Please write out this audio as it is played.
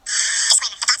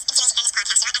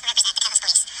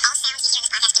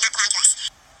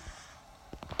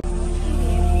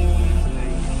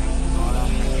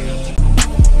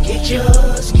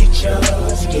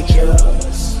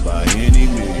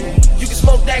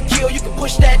that kill, you can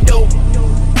push that dope.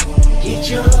 Get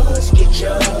yours, get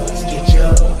yours, get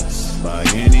yours. By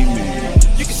any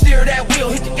means. You can steer that wheel,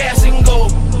 hit the gas and go.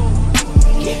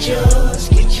 Get yours,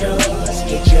 get yours,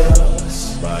 get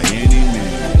yours. By any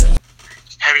means.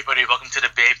 Hey everybody, welcome to the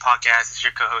Bay Podcast. It's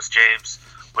your co-host James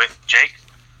with Jake.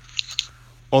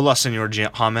 Hola, Senor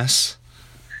James. Happy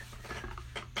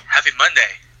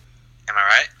Monday. Am I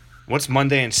right? What's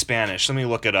Monday in Spanish? Let me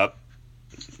look it up.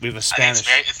 We have a Spanish.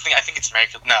 I think it's Merry.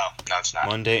 No, it's not.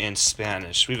 Monday in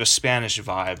Spanish. We have a Spanish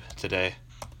vibe today.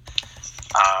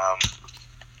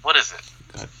 What is it?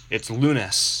 God. It's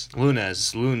lunes.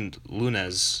 Lunes.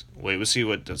 Wait, let's see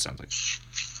what that sounds like.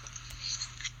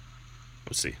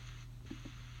 Let's see.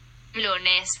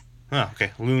 Lunes. Oh,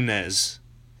 okay. Lunes.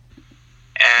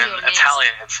 And Lunes.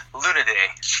 Italian, it's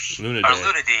Lunaday. Lunaday. Or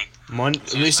Lunady.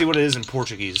 Let me see what it is in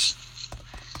Portuguese.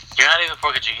 You're not even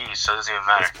Portuguese, so it doesn't even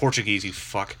matter. It's Portuguese, you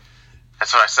fuck.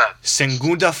 That's what I said.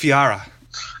 Segunda-feira.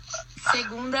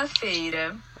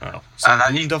 Segunda-feira. Oh, You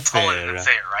totally didn't segunda-feira.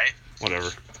 say it right. Whatever.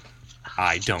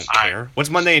 I don't Alright. care. What's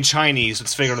Monday in Chinese?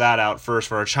 Let's figure that out first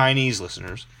for our Chinese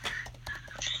listeners.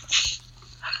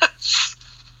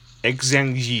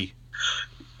 Exangji.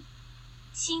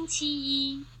 星期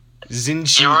一.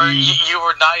 Zinji. You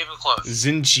were not even close.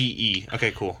 Zinji.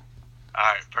 Okay, cool.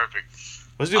 Alright, perfect.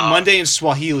 Let's do Monday in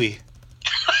Swahili.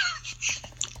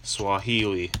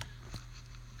 Swahili.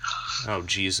 Oh,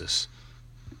 Jesus.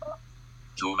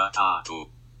 Jumatatu.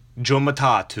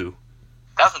 Jumatatu.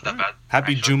 That wasn't that bad.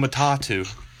 Happy actually. Jumatatu.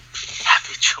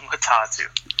 Happy Jumatatu.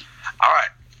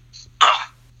 Alright. Are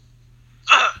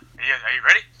you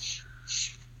ready?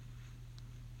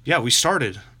 Yeah, we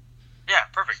started. Yeah,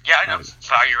 perfect. Yeah, I know.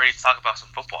 But are you ready to talk about some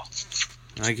football?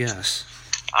 I guess.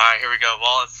 Alright, here we go.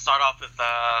 Well, let's start off with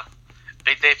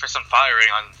big day for some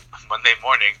firing on Monday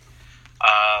morning.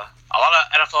 A lot of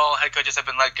NFL head coaches have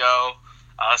been let go.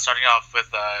 Starting off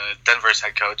with Denver's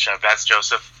head coach, Vance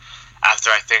Joseph. After,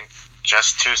 I think,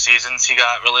 just 2 seasons, he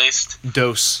got released.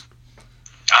 Dose.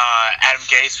 Adam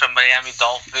Gase from Miami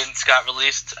Dolphins got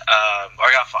released.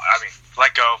 Or got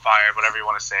let go, fired, whatever you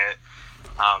want to say it.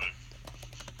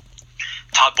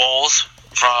 Todd Bowles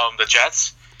from the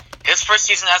Jets. His first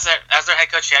season as their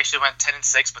head coach, he actually went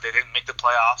 10-6, but they didn't make the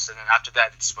playoffs, and then after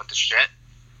that, it just went to shit.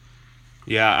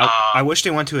 Yeah, I wish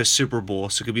they went to a Super Bowl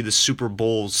so it could be the Super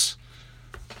Bowls.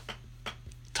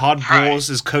 Todd Right. Bowles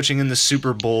is coaching in the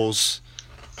Super Bowls.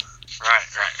 Right.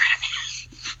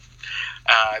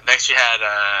 Next, you had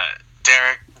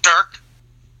Dirk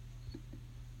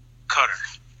Cutter.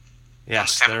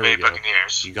 Yes, Tampa there Bay we go.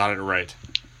 Buccaneers. You got it right.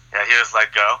 Yeah, he was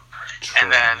let go. True.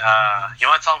 And then, you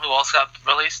want to tell him who else got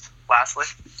released, lastly?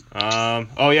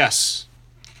 Oh, yes.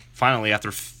 Finally,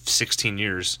 after 16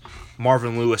 years,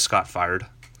 Marvin Lewis got fired.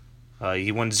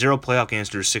 He won 0 playoff games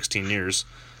through 16 years.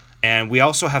 And we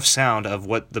also have sound of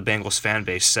what the Bengals fan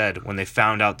base said when they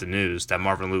found out the news that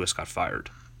Marvin Lewis got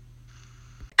fired.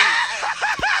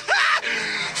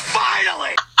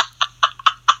 Finally!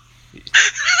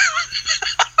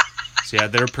 So yeah,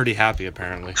 they're pretty happy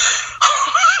apparently.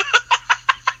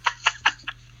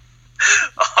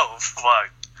 Oh,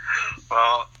 fuck.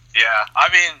 Well, yeah. I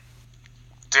mean,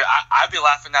 dude, I'd be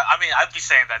laughing at... I'd be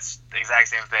saying that's the exact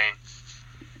same thing.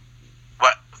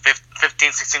 What,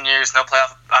 15, 16 years, no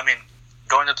playoff...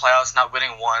 going to the playoffs, not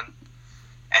winning one,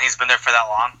 and he's been there for that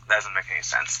long? That doesn't make any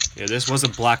sense. Yeah, this was a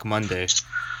Black Monday,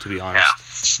 to be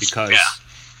honest. Because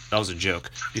that was a joke.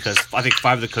 Because I think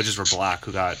 5 of the coaches were black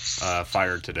who got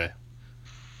fired today.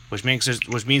 Which means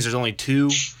there's only 2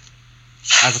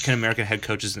 African American head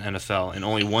coaches in NFL and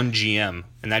only 1 GM,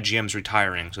 and that GM's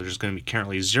retiring. So there's going to be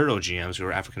currently 0 GMs who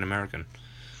are African American.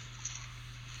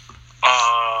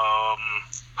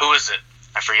 Who is it?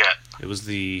 I forget. It was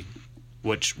the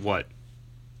what?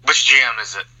 Which GM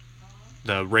is it?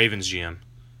 The Ravens GM.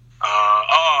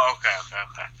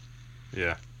 Okay.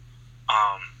 Yeah.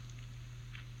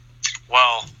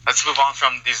 Well, let's move on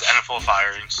from these NFL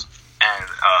firings, and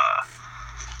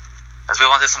let's move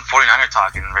on to some 49er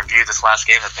talk and review this last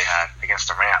game that they had against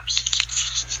the Rams.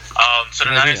 So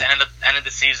the Niners ended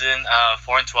the season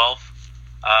 4-12,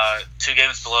 2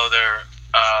 games below their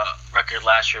record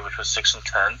last year, which was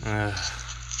 6-10.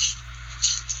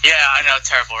 Yeah, I know,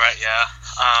 terrible, right? Yeah.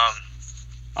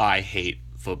 I hate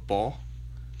football.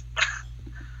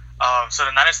 So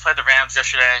the Niners played the Rams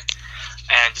yesterday,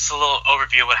 and just a little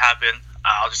overview of what happened.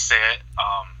 I'll just say it.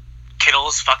 Kittle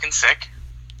is fucking sick.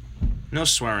 No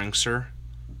swearing, sir.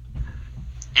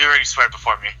 You already swear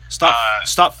before me.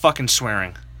 Stop fucking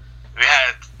swearing. We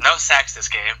had no sacks this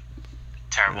game.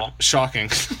 Terrible.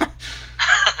 Shocking.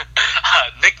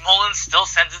 Nick Mullins still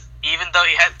sends it, even though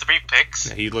he had 3 picks.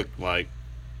 Yeah, he looked like...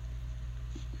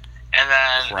 And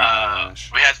then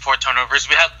Crash. we had 4 turnovers.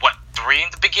 We had, 3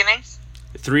 in the beginning?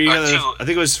 3. Or 2. I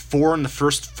think it was 4 in the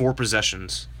first 4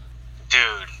 possessions.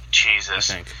 Dude,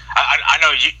 Jesus. I think. I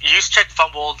know. Juszczyk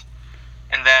fumbled,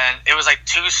 and then it was like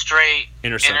 2 straight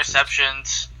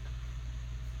interceptions.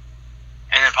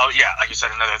 And then probably, like you said,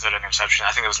 another third interception.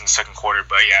 I think it was in the second quarter,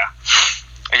 but yeah.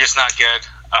 It's just not good.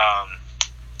 I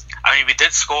mean, we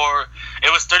did score.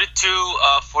 It was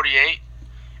 32-48.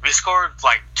 We scored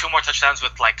like 2 more touchdowns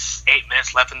with like 8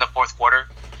 minutes left in the fourth quarter.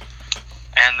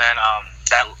 And then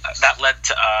that led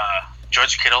to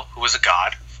George Kittle, who was a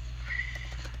god.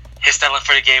 His stat line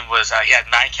for the game was he had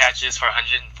 9 catches for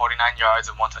 149 yards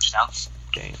and 1 touchdown.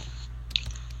 Damn.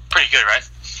 Pretty good, right?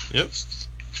 Yep.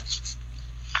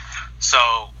 So,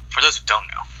 for those who don't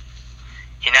know,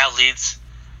 he now leads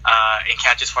in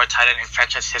catches for a tight end in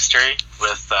franchise history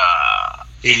with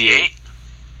 88,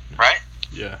 right?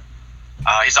 Yeah.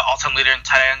 He's the all-time leader in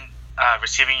tight end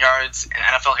receiving yards in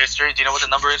NFL history. Do you know what the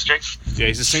number is, Jake? Yeah,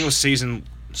 he's a single season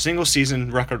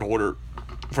record holder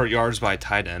for yards by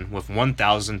tight end with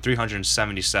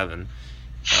 1,377.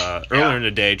 Earlier in the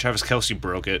day, Travis Kelce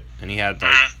broke it, and he had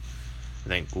like I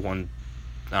think 1.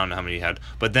 I don't know how many he had,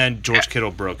 but then George Kittle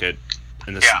broke it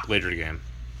in this later game.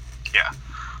 Yeah.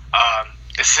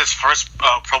 This is his first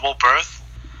Pro Bowl berth.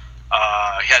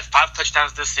 He had 5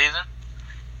 touchdowns this season.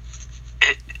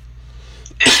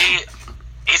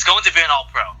 He's going to be an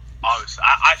All-Pro, obviously.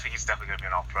 I think he's definitely going to be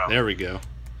an All-Pro. There we go.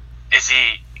 Is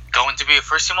he going to be a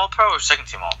first-team All-Pro or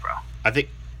second-team All-Pro? I think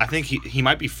he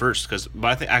might be first, but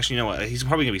I think actually, you know what? He's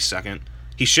probably going to be second.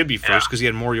 He should be first because he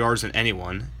had more yards than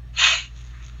anyone.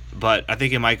 But I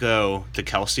think it might go to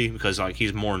Kelce because like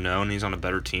he's more known. He's on a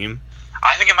better team.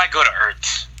 I think it might go to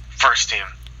Ertz, first team.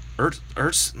 Ertz,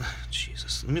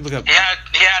 Jesus. Let me look up. He had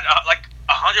like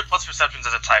 100+ receptions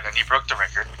as a tight end. He broke the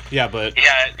record. Yeah, but he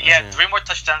had 3 more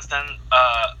touchdowns than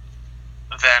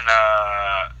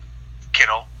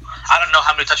Kittle. I don't know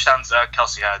how many touchdowns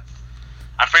Kelce had.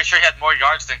 I'm pretty sure he had more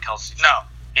yards than Kelce. No,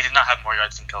 he did not have more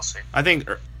yards than Kelce. I think.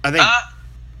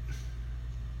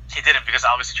 He didn't because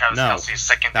obviously Travis Kelce is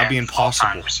second. That'd be impossible.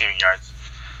 All-time receiving yards.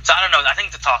 So I don't know. I think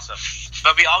it's a toss-up.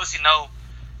 But we obviously know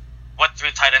what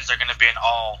 3 tight ends are going to be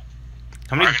all pros.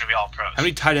 How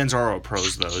many tight ends are all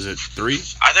pros though? Is it 3?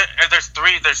 There's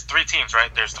 3. There's 3 teams, right?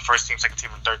 There's the first team, second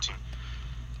team, and third team.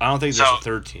 I don't think there's a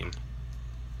third team. You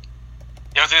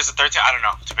don't think there's a third team? I don't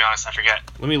know. To be honest, I forget.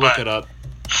 Let me look it up.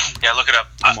 Yeah, look it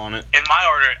up. I'm on it. In my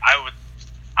order, I would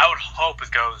hope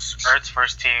it goes Ertz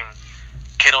first team,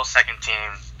 Kittle second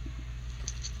team,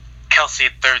 Kelce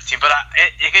third team, but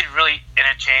it could really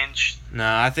interchange. No,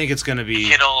 I think it's gonna be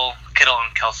Kittle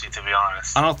and Kelce. To be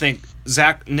honest, I don't think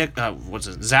Zach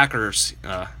Ertz.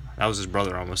 That was his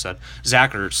brother. I almost said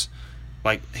Zach Ertz.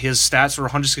 Like his stats were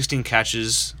 116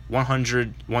 catches,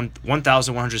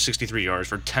 1,163 yards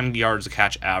for 10 yards a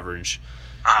catch average.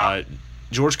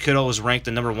 George Kittle was ranked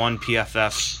the number 1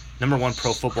 PFF, number 1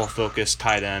 Pro Football Focus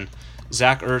tight end.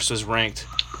 Zach Ertz was ranked.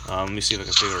 Let me see if I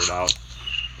can figure it out.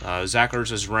 Zach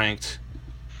Ertz is ranked.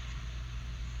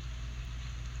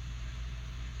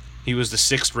 He was the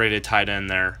 6th rated tight end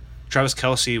there. Travis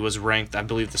Kelce was ranked, I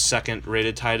believe, the 2nd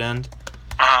rated tight end.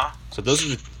 So those are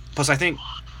the. Plus, I think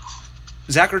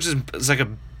Zach Ertz is like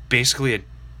basically a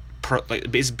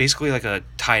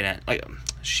tight end. Like,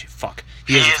 fuck.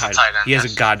 He is a tight end. He has a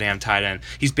goddamn tight end.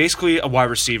 He's basically a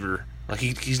wide receiver. Like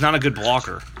he's not a good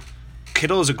blocker.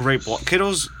 Kittle is a great blocker.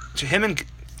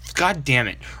 God damn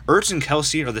it. Ertz and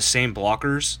Kelce are the same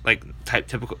blockers, like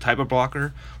typical type of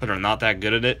blocker, but are not that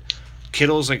good at it.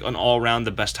 Kittle's like an all-around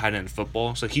the best tight end in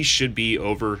football, so he should be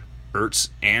over Ertz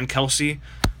and Kelce.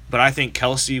 But I think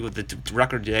Kelce, with the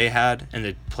record they had and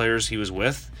the players he was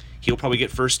with, he'll probably get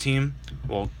first team.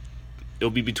 Well, it'll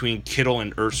be between Kittle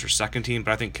and Ertz for second team,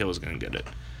 but I think Kittle's going to get it.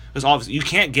 Because obviously, you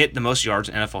can't get the most yards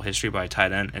in NFL history by a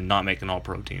tight end and not make an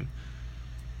all-pro team.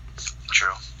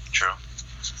 True.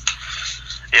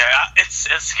 Yeah,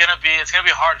 it's gonna be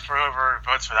hard for whoever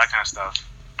votes for that kind of stuff.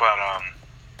 But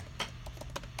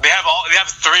they have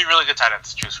 3 really good tight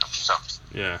ends to choose from. So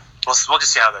yeah, we'll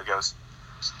just see how that goes.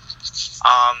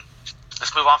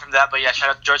 Let's move on from that. But yeah, shout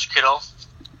out to George Kittle.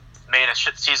 Made a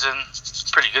shit season,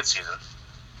 pretty good season.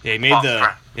 Yeah, he made it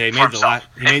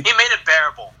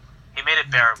bearable. He made it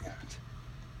bearable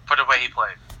for the way he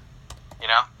played. You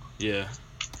know? Yeah.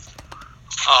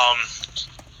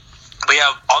 But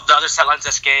yeah, all the other stat lines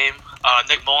this game.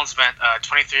 Nick Mullins went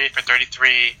 23 for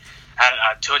 33,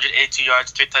 had 282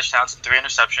 yards, 3 touchdowns, and 3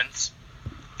 interceptions.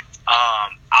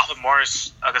 Alfred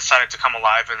Morris decided to come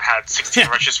alive and had 16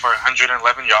 rushes for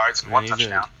 111 yards and 1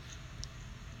 touchdown.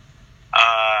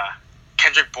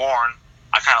 Kendrick Bourne,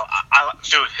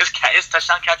 his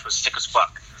touchdown catch was sick as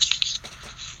fuck.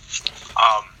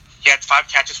 He had 5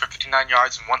 catches for 59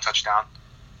 yards and 1 touchdown.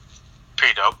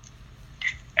 Pretty dope.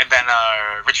 And then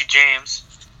Richie James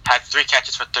had 3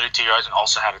 catches for 32 yards and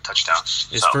also had a touchdown.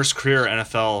 His first career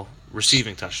NFL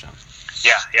receiving touchdown.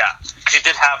 Yeah. He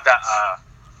did have that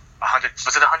 100.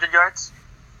 Was it 100 yards?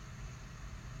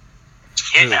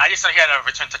 I just thought he had a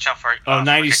return touchdown for.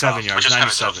 97 for yards.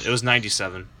 97. It was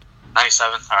 97.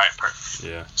 97. All right, perfect.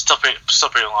 Yeah. Still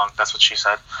pretty long. That's what she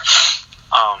said.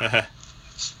 But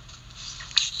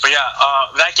yeah,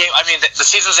 that game. I mean, the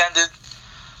season's ended.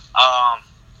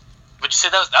 Would you say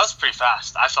that was pretty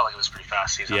fast? I felt like it was pretty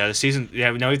fast season. Yeah, the season.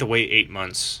 Yeah, now we have to wait 8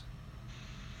 months.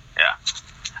 Yeah.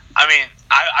 I mean,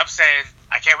 I'm saying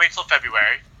I can't wait till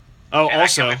February. Oh,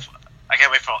 also, I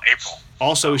can't wait for April.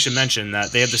 Also, we should mention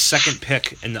that they have the second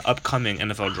pick in the upcoming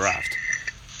NFL draft.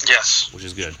 Yes. Which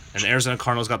is good. And the Arizona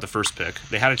Cardinals got the first pick.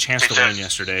 They had a chance to win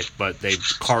yesterday, but they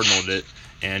cardinaled it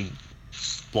and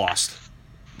lost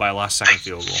by a last-second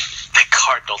field goal. They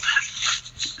cardinaled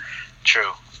it.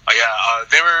 True. Oh, yeah,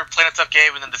 they were playing a tough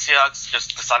game, and then the Seahawks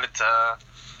just decided to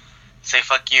say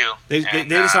 "fuck you." They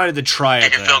decided to try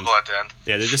at the end. Field goal at the end.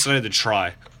 Yeah, they decided to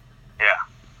try. Yeah.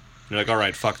 They're like, all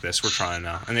right, fuck this, we're trying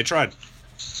now, and they tried.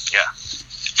 Yeah.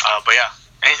 But yeah,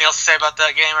 anything else to say about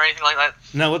that game or anything like that?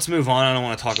 No, let's move on. I don't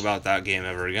want to talk about that game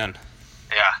ever again.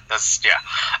 Yeah,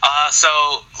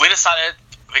 so we decided,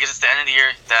 because it's the end of the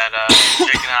year, that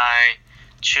Jake and I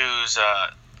choose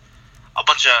a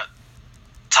bunch of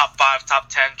top 5, top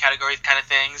 10 category kind of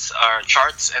things, or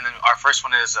charts, and then our first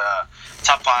one is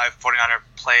top 5 49er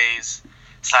plays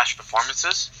 /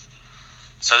 performances.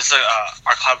 So this is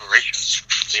our collaboration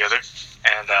together,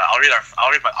 and I'll read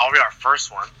our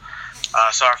first one.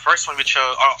 So our first one we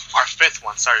chose, our fifth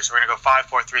one. Sorry, so we're gonna go 5,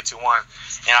 4, 3, 2, 1,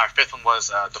 and our fifth one was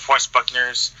DeForest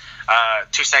Buckner's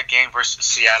 2-sack game versus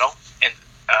Seattle in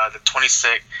the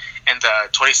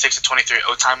 26 to 23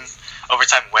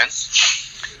 overtime win.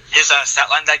 His stat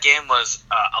line that game was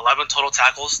 11 total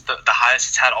tackles, the highest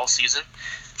he's had all season.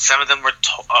 7 of them were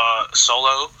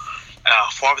solo.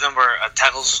 4 of them were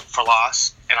tackles for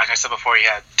loss, and like I said before, he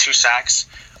had 2 sacks,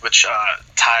 which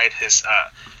tied his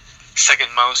second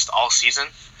most all season.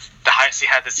 The highest he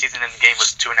had this season in the game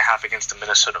was 2.5 against the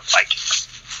Minnesota Vikings.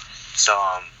 So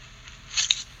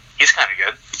he's kind of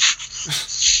good.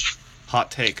 Hot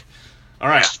take. All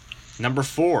right, number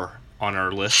 4 on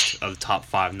our list of top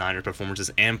 5 Niner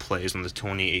performances and plays on the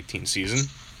 2018 season.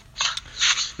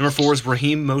 Number 4 is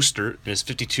Raheem Mostert in his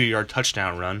 52-yard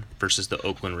touchdown run versus the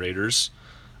Oakland Raiders.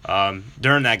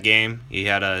 During that game, he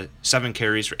had 7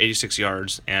 carries for 86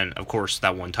 yards and, of course,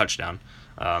 that 1 touchdown.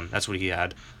 That's what he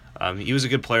had. He was a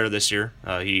good player this year.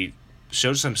 He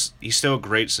showed he's still a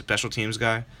great special teams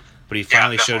guy, but he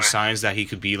finally showed signs that he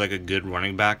could be like a good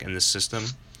running back in this system.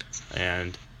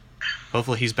 And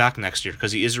hopefully he's back next year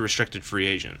because he is a restricted free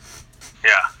agent.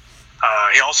 Yeah.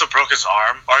 He also broke his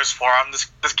arm, or his forearm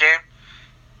this game.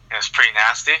 And it's pretty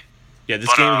nasty. Yeah,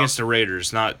 this game against the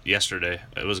Raiders, not yesterday.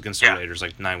 It was against the Raiders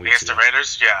like 9 weeks ago. Against the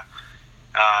Raiders, yeah.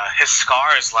 His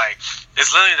scar is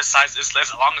it's literally the size, it's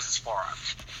as long as his forearm.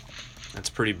 That's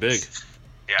pretty big.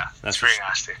 Yeah, that's pretty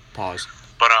nasty. Pause.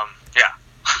 But yeah,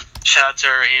 shout out to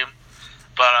Raheem.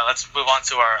 But let's move on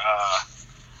to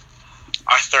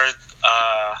our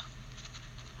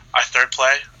third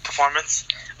play performance.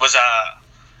 Was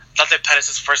Dante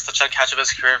Pettis' first touchdown catch of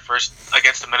his career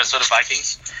against the Minnesota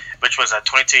Vikings, which was a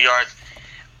 22-yard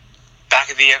back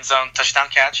of the end zone touchdown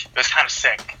catch. It was kind of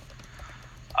sick.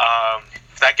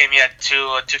 That game he had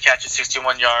two catches,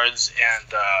 61 yards,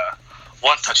 and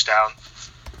 1 touchdown.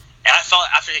 And I felt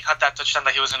after he caught that touchdown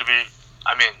that he was going to be,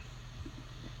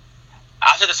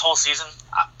 after this whole season,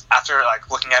 after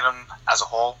looking at him as a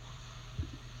whole,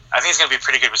 I think he's going to be a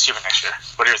pretty good receiver next year.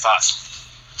 What are your thoughts?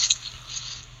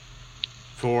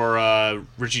 For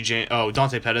Richie James,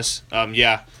 Dante Pettis,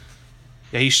 yeah,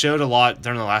 he showed a lot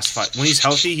during the last 5. When he's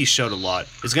healthy, he showed a lot.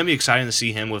 It's gonna be exciting to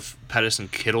see him with Pettis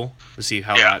and Kittle to see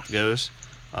how that goes.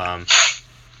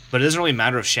 But it doesn't really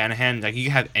matter if Shanahan, you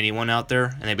can have anyone out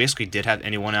there, and they basically did have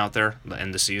anyone out there at the end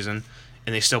of the season,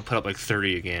 and they still put up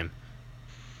 30 a game.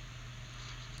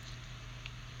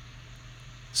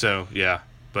 So yeah,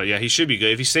 but yeah, he should be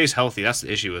good if he stays healthy. That's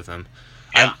the issue with him.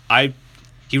 Yeah.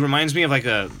 He reminds me of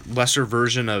a lesser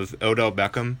version of Odell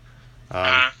Beckham.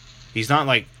 He's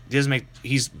not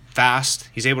he's fast.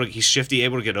 He's shifty,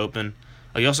 able to get open.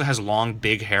 He also has long,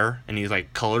 big hair, and he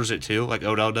colors it too, like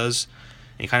Odell does.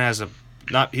 And he kind of has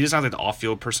he doesn't have the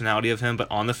off-field personality of him, but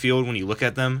on the field, when you look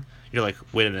at them, you're like,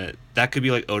 wait a minute, that could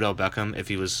be like Odell Beckham if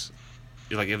he was,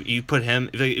 if you put him,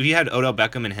 if you had Odell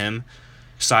Beckham and him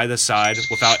side to side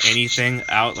without anything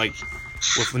out,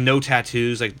 with no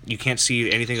tattoos, like you can't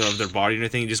see anything of their body or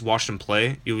anything. You just watch them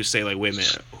play. You would say like, wait a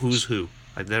minute, who's who?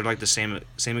 Like they're like the same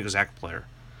exact player.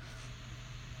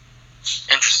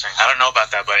 Interesting. I don't know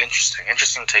about that, but interesting.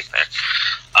 Interesting take there.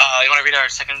 You want to read our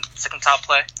second top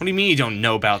play? What do you mean you don't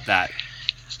know about that?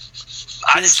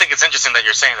 I just think it's interesting that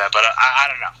you're saying that, but I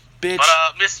don't know. Bitch.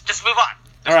 But just move on.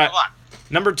 All right. Move on.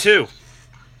 Number 2,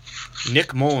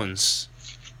 Nick Mullins.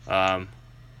 So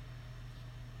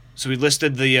we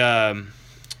listed the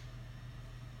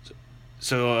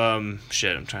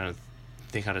shit. I'm trying to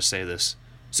think how to say this.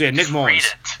 So yeah, Nick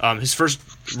Mullins. His first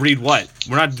read what?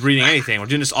 We're not reading anything. We're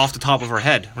doing this off the top of our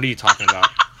head. What are you talking about?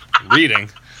 Reading?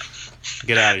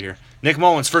 Get out of here. Nick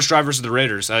Mullins, first drive versus the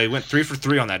Raiders. He went 3 for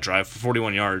 3 on that drive for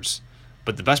 41 yards.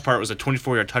 But the best part was a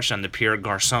 24-yard touchdown to Pierre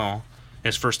Garçon.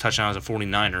 His first touchdown was a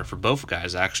 49er for both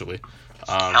guys, actually.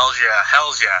 Hells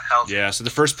yeah. Yeah, so the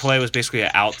first play was basically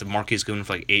an out to Marquise Goodwin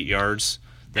for like 8 yards.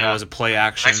 Then it was a play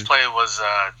action. Next play was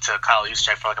to Kyle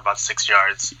Juszczyk for like about 6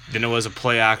 yards. Then it was a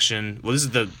play action. Well, this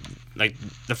is the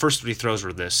first 3 throws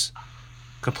were this.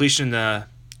 Completion to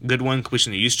Goodwin,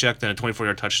 completion to Juszczyk, then a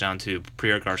 24-yard touchdown to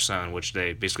Pierre Garçon, which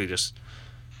they basically just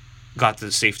got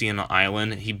the safety in the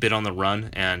island. He bit on the run,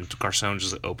 and Garçon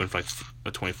just opened for like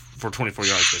 24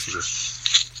 yards, basically.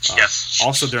 Yes.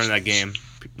 Also during that game,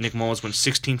 Nick Mullins went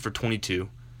 16 for 22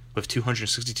 with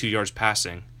 262 yards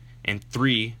passing and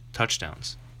 3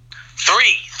 touchdowns. 3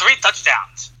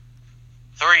 touchdowns.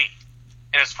 3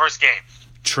 in his first game.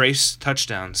 Trace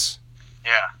touchdowns.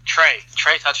 Yeah, Trey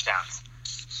touchdowns.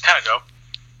 Kind of dope.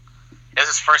 It was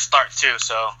his first start too,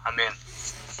 so I mean,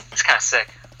 it's kind of sick.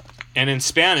 And in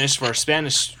Spanish, for our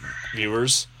Spanish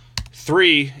viewers,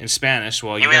 3 in Spanish.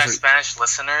 Well, you mean our Spanish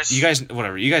listeners? You guys,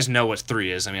 whatever. You guys know what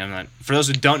 3 is. I mean, I'm not. For those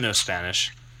who don't know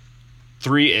Spanish,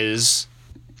 3 is.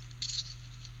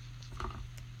 What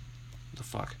the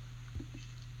fuck?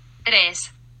 Tres.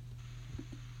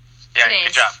 Yeah, Trace.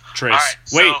 good job. Trace. All right,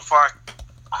 Wait. so for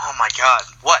oh my god,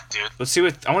 what, dude? Let's see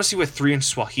what. I want to see what 3 in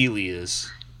Swahili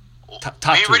is. We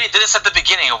Tatu. already did this at the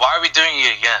beginning. Why are we doing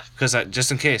it again? Because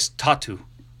just in case, Tatu.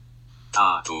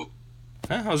 Tatu.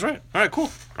 I was right. All right, cool.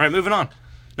 All right, moving on.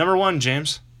 Number 1,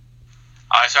 James.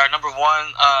 All right, so our number 1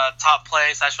 top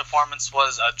play / performance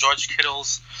was George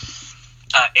Kittle's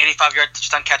 85-yard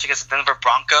touchdown catch against the Denver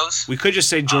Broncos. We could just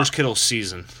say George Kittle's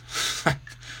season. God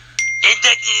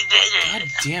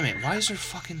damn it! Why is there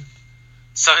fucking?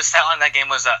 So his stat line in that game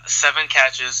was 7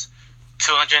 catches,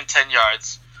 210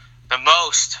 yards, the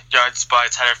most yards by a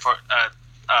tight end for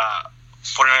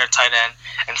 49er tight end,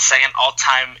 and second all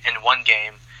time in one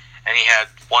game, and he had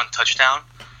 1 touchdown.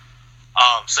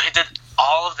 So he did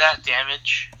all of that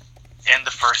damage in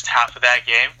the first half of that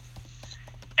game,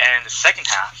 and in the second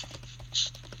half,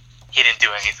 he didn't do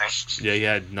anything. Yeah, he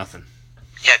had nothing.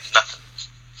 He had nothing.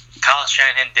 Kyle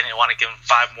Shanahan didn't want to give him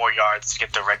 5 more yards to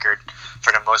get the record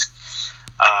for the most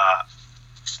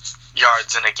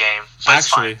yards in a game. But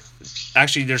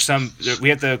Actually, there's some. We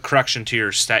have the correction to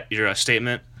your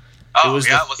statement. Oh, what's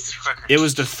the record? It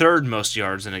was the 3rd most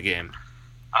yards in a game.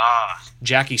 Ah.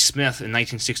 Jackie Smith in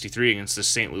 1963 against the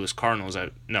St. Louis Cardinals.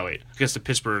 Against the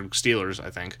Pittsburgh Steelers, I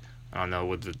think. I don't know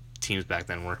what the teams back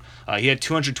then were. He had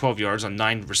 212 yards on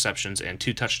 9 receptions and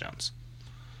 2 touchdowns.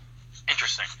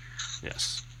 Interesting.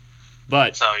 Yes.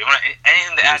 But so you want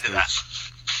anything to add to that?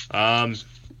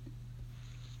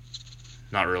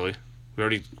 Not really.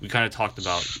 We kind of talked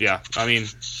about. Yeah. I mean,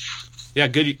 yeah,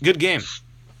 good game.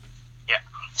 Yeah.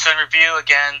 So in review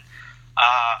again,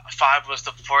 5 was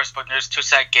the Forrest Buckner's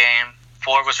 2-sack game.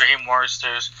 4 was Raheem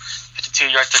Morrister's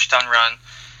 52-yard touchdown run.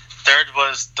 3rd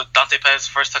was Dante Pettis'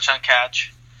 first touchdown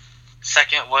catch.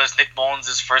 2nd was Nick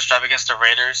Mullins' first drive against the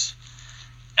Raiders.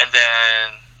 And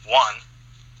then 1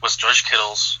 was George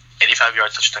Kittle's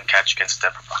 85-yard touchdown catch against the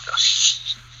Denver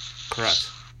Broncos.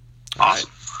 Correct. Awesome. All right.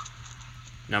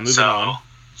 Now moving on.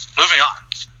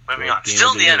 Moving on.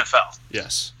 Still in the NFL.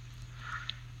 Yes.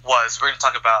 We're going to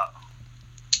talk about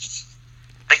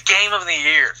the game of the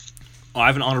year. Oh, I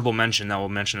have an honorable mention that we'll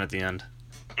mention at the end.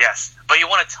 Yes, but you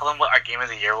want to tell them what our game of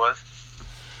the year was?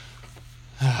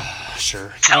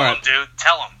 Sure. Tell them, dude.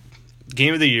 Tell them.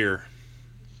 Game of the year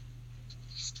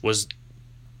was...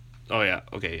 Oh, yeah.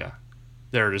 Okay, yeah.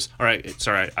 There it is. All right.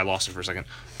 Sorry, I lost it for a second.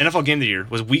 NFL Game of the Year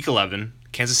was Week 11,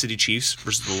 Kansas City Chiefs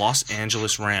versus the Los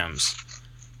Angeles Rams.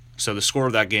 So the score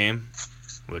of that game,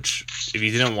 which, if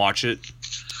you didn't watch it,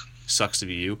 sucks to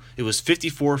be you. It was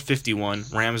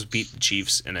 54-51. Rams beat the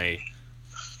Chiefs in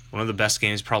one of the best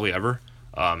games probably ever.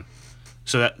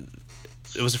 So that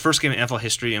it was the first game in NFL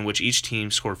history in which each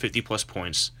team scored 50-plus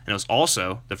points, and it was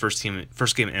also the first game in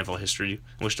NFL history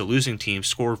in which the losing team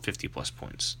scored 50-plus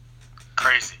points.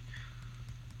 Crazy.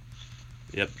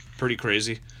 Yep. pretty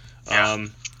crazy. Yeah.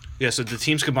 So the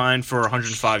teams combined for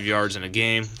 105 yards in a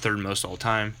game, third most all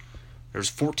time. There's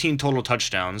 14 total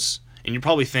touchdowns, and you're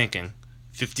probably thinking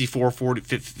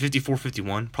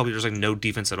 54-51. Probably there's like no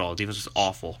defense at all. Defense was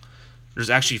awful. There's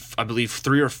actually, I believe,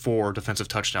 3 or 4 defensive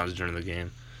touchdowns during the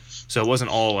game. So it wasn't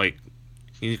all like,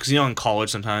 because in college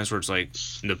sometimes where it's like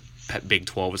in the Big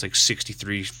 12, it's like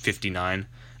 63-59.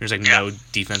 There's like no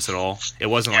defense at all. It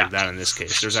wasn't like that in this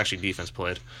case. There's actually defense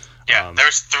played. Yeah,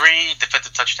 there's 3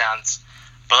 defensive touchdowns.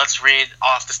 But let's read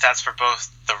off the stats for both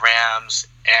the Rams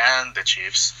and the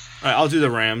Chiefs. All right, I'll do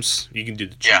the Rams. You can do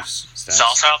the Chiefs stats. So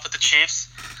I'll start off with the Chiefs.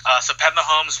 So Pat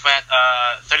Mahomes went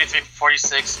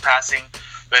 33-46 passing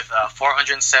with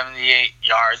 478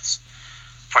 yards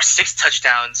for 6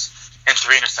 touchdowns and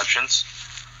 3 interceptions.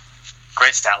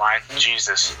 Great stat line.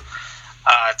 Jesus.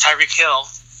 Tyreek Hill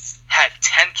had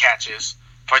 10 catches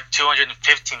for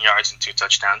 215 yards and 2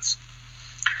 touchdowns.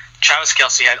 Travis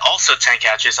Kelce had also 10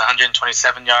 catches,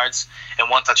 127 yards, and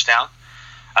 1 touchdown.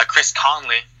 Chris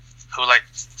Conley, who I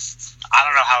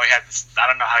don't know how he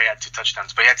had 2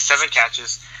 touchdowns, but he had 7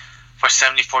 catches for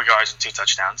 74 yards and 2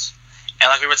 touchdowns. And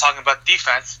like we were talking about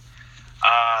defense,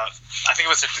 I think it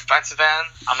was a defensive end.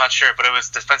 I'm not sure, but it was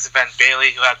defensive end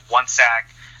Bailey who had 1 sack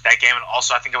that game, and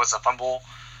also I think it was a fumble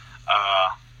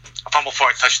for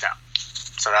a touchdown.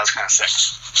 So that was kind of sick.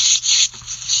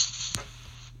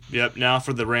 Yep, now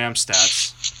for the Rams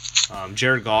stats.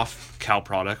 Jared Goff, Cal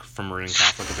product from Marin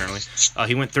Catholic, apparently.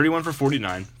 He went 31 for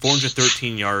 49,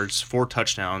 413 yards, 4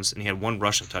 touchdowns, and he had 1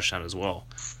 rushing touchdown as well.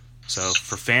 So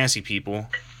for fantasy people,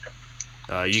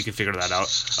 you can figure that out.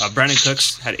 Brandon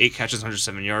Cooks had 8 catches,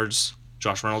 107 yards.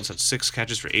 Josh Reynolds had 6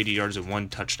 catches for 80 yards and 1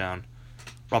 touchdown.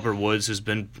 Robert Woods has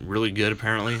been really good,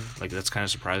 apparently. That's kind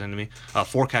of surprising to me.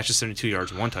 4 catches, 72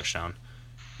 yards, 1 touchdown.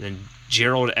 Then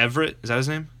Gerald Everett, is that his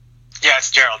name? Yeah,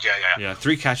 it's Gerald. Yeah.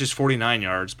 3 catches, 49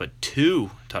 yards, but 2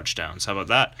 touchdowns. How about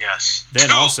that? Yes. Then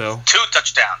 2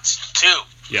 touchdowns. 2.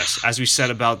 Yes, as we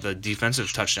said about the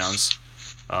defensive touchdowns,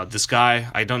 this guy,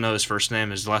 I don't know his first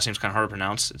name. His last name's kind of hard to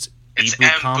pronounce. It's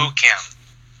Mbukam.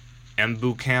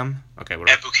 Mbukam? Okay,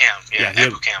 whatever. Mbukam. Yeah,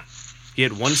 Mbukam. He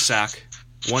had 1 sack,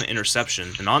 1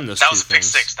 interception, and on those 2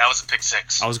 things... That was a pick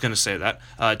six. I was going to say that.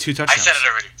 2 touchdowns. I said it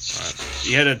already.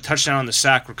 He had a touchdown on the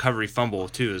sack recovery fumble,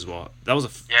 too, as well. That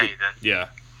was Yeah, he did. Yeah.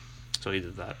 So he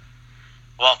did that.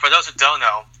 Well, for those who don't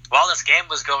know, while this game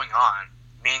was going on,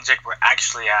 me and Jake were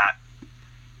actually at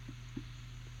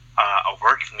a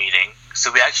work meeting,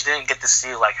 so we actually didn't get to see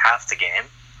half the game.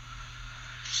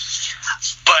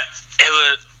 But it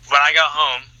was when I got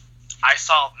home, I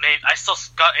still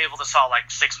got able to saw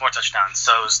 6 more touchdowns,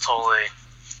 so it was totally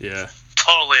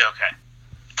okay.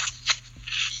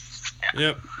 Yeah.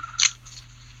 Yep.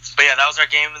 But yeah, that was our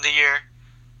game of the year,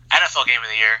 NFL game of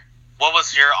the year. What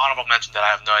was your honorable mention that I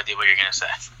have no idea what you're gonna say?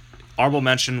 Honorable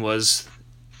mention was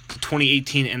the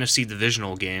 2018 NFC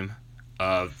divisional game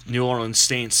of New Orleans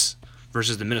Saints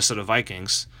versus the Minnesota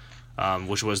Vikings,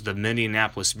 which was the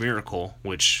Minneapolis Miracle,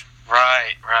 which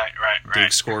right. They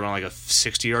scored on a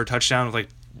 60-yard touchdown with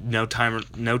no time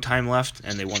left,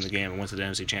 and they won the game and went to the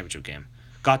NFC Championship game.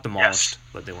 Got demolished,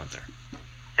 but they went there.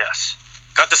 Yes,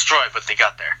 got destroyed, but they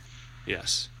got there.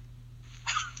 Yes.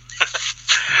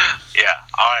 Yeah.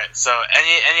 All right. So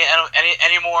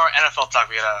any more NFL talk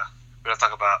we gotta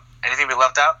talk about? Anything we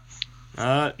left out?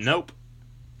 Nope.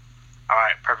 All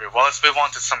right. Perfect. Well, let's move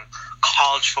on to some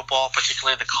college football,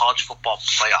 particularly the college football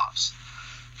playoffs.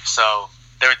 So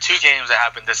there were 2 games that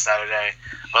happened this Saturday,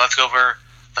 but let's go over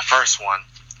the first one.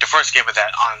 The first game on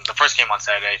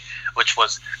Saturday, which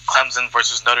was Clemson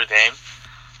versus Notre Dame.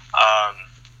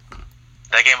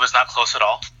 That game was not close at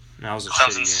all. That was a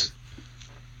shitty game.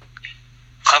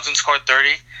 Clemson scored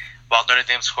 30, while Notre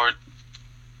Dame scored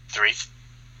 3.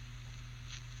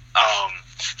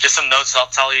 Just some notes I'll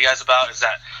tell you guys about is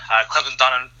that Clemson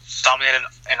dominated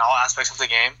in all aspects of the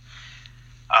game.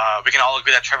 We can all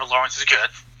agree that Trevor Lawrence is good.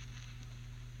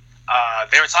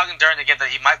 They were talking during the game that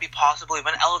he might be possibly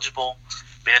even eligible,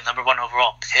 be the number 1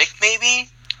 overall pick, maybe?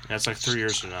 That's 3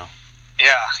 years from now.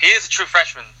 Yeah, he is a true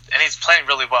freshman, and he's playing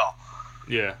really well.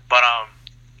 Yeah. But I'll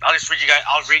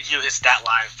read you his stat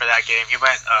line for that game. He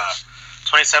went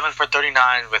 27 for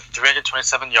 39 with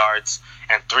 327 yards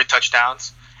and 3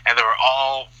 touchdowns, and they were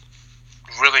all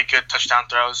really good touchdown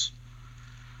throws.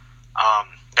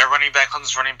 Their running back,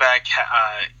 Clemson's running back,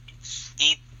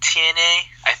 Etienne,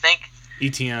 I think.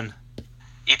 Etienne.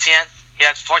 He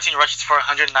had 14 rushes for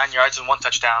 109 yards and 1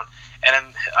 touchdown.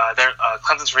 And then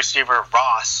Clemson's receiver,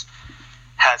 Ross,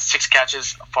 had 6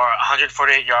 catches for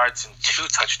 148 yards and 2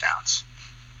 touchdowns.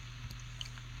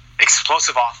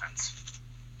 Explosive offense.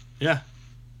 Yeah.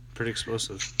 Pretty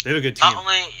explosive. They have a good team.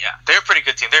 They're a pretty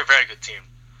good team. They're a very good team.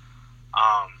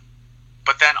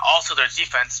 But then also their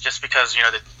defense, just because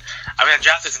the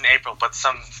draft is in April, but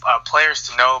some players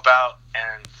to know about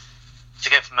and to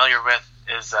get familiar with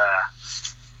is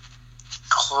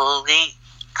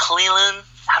Cleland.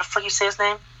 How the fuck you say his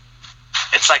name?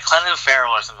 It's like Clelin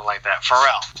Ferrell or something like that.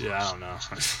 Pharrell. Yeah, I don't know.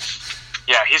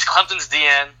 Yeah, he's Clemson's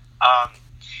DN.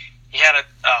 He had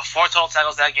 4 total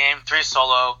tackles that game, 3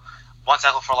 solo, 1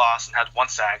 tackle for loss, and had 1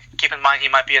 sack. Keep in mind, he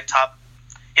might be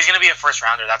he's going to be a first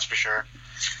rounder, that's for sure.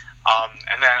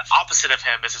 And then opposite of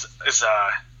him is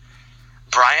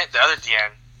Bryant, the other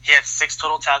DN. He had 6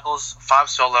 total tackles, 5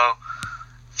 solo,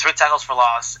 3 tackles for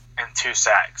loss, and 2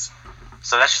 sacks.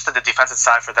 So that's just the defensive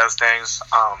side for those things.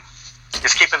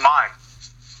 Just keep in mind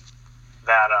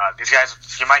that these guys,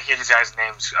 you might hear these guys'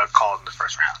 names called in the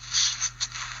first round.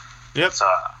 Yep. So,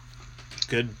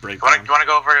 good breakdown. You want to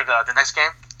go over to the next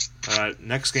game?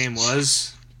 Next game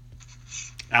was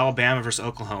Alabama versus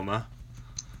Oklahoma.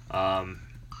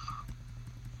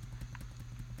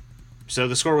 So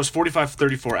the score was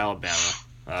 45-34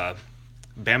 Alabama.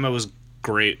 Bama was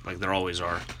great, like they always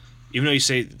are. Even though you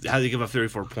say how they give up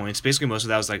 34 points, basically most of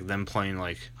that was like them playing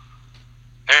like...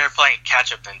 They're playing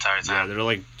catch-up the entire time. Yeah, they're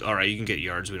like, all right, you can get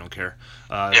yards, we don't care.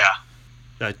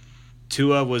 Yeah.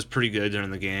 Tua was pretty good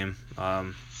during the game.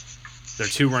 Their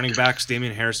 2 running backs,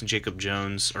 Damian Harris and Jacob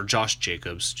Jones, or Josh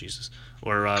Jacobs, Jesus,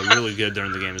 were really good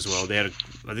during the game as well. I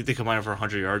think they combined for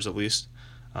 100 yards at least.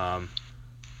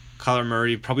 Kyler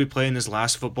Murray probably played in his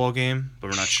last football game, but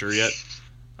we're not sure yet.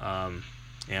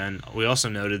 And we also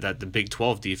noted that the Big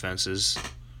 12 defenses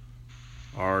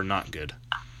are not good.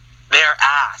 They're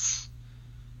ass.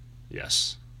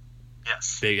 Yes.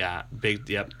 Yes. Big,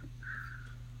 yep.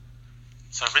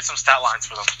 So read some stat lines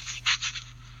for them.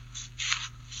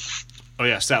 Oh,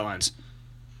 yeah, stat lines.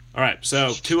 All right,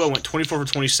 so Tua went 24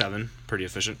 for 27, pretty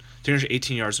efficient,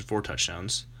 318 yards and 4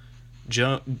 touchdowns.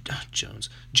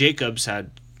 Jacobs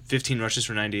had 15 rushes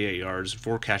for 98 yards,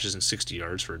 4 catches and 60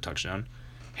 yards for a touchdown.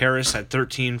 Harris had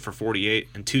 13 for 48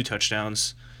 and 2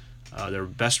 touchdowns. Their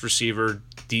best receiver,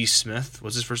 D. Smith,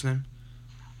 what's his first name?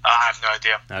 I have no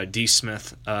idea. D.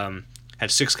 Smith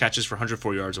had 6 catches for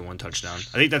 104 yards and 1 touchdown.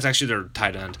 I think that's actually their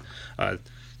tight end.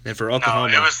 Then for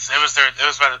Oklahoma, no, it was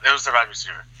the wide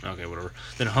receiver. Okay, whatever.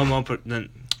 Then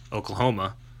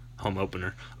Oklahoma, home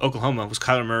opener. Oklahoma was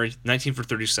Kyler Murray, 19 for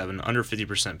 37, under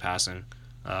 50% passing,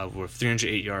 with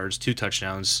 308 yards, 2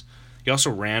 touchdowns. He also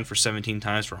ran for 17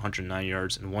 times for 109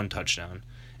 yards and 1 touchdown.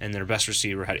 And their best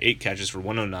receiver had 8 catches for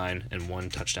 109 and 1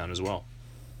 touchdown as well.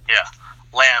 Yeah,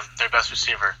 Lamb, their best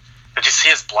receiver. Did you see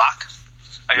his block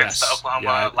against the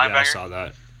Oklahoma linebacker? Yeah, I saw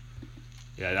that.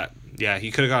 Yeah,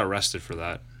 he could have got arrested for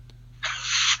that.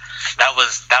 That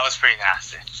was pretty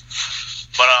nasty.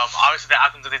 But obviously the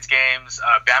outcomes of these games,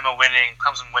 Bama winning,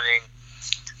 Clemson winning.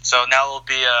 So now it will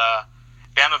be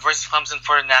Bama versus Clemson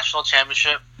for the national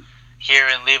championship here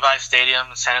in Levi Stadium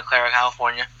in Santa Clara,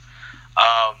 California.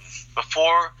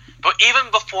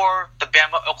 Even before the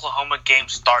Bama-Oklahoma game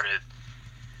started,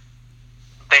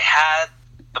 they had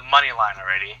the money line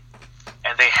already,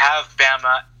 and they have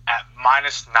Bama at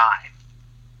 -9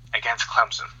 against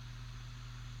Clemson.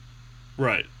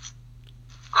 Right.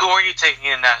 Who are you taking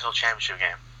in the national championship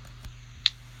game?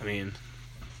 I mean,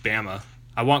 Bama.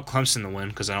 I want Clemson to win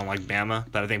because I don't like Bama,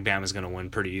 but I think Bama's going to win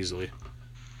pretty easily.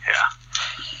 Yeah.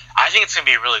 I think it's going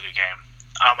to be a really good game.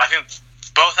 I think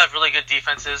both have really good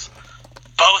defenses.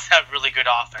 Both have really good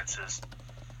offenses.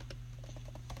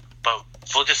 But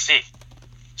we'll just see.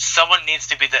 Someone needs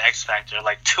to be the X Factor.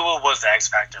 Like Tua was the X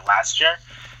Factor last year.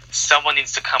 Someone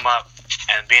needs to come up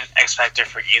and be an X Factor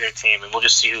for either team, and we'll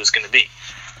just see who it's going to be.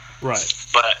 Right.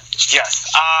 But, yes,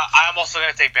 I'm also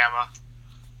going to take Bama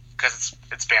because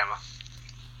it's Bama.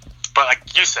 But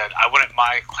like you said, I wouldn't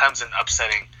mind Clemson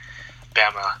upsetting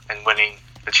Bama and winning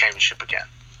the championship again.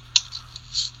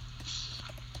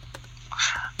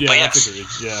 Yeah, but that's yes. agreed.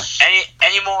 Yeah.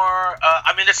 Any more?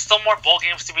 I mean, there's still more bowl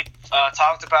games to be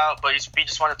talked about, but we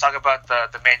just want to talk about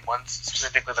the main ones,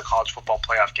 specifically the college football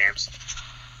playoff games.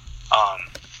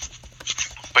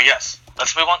 But yes,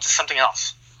 let's move on to something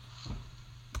else.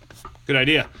 Good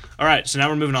idea. All right, so now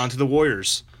we're moving on to the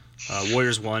Warriors.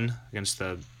 Warriors won against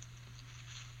the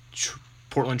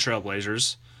Portland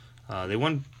Trailblazers. They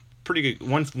won pretty good.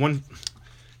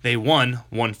 They won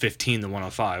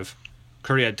 115-105.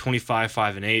 Curry had 25,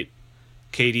 5, and 8.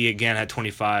 KD again had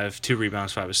 25, 2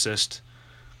 rebounds, 5 assists.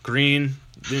 Green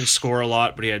didn't score a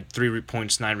lot, but he had 3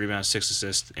 points, 9 rebounds, 6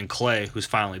 assists. And Clay, who's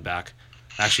finally back.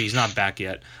 Actually, he's not back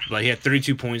yet, but he had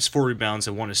 32 points, 4 rebounds,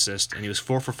 and 1 assist, and he was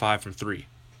 4 for 5 from 3.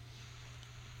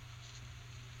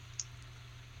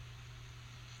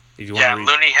 If you want Yeah, to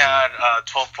Looney had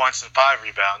 12 points and 5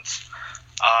 rebounds.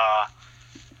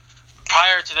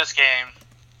 Prior to this game,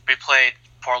 we played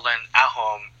Portland at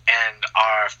home, and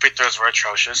our free throws were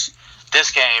atrocious.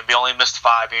 This game, we only missed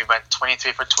 5, and we went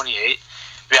 23 for 28.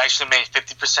 We actually made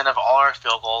 50% of all our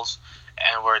field goals,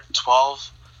 and we're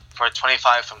 12 for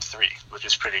 25 from 3, which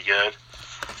is pretty good.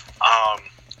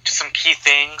 Just some key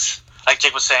things, like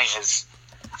Jake was saying, is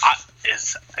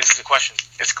this is a question: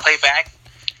 is Clay back?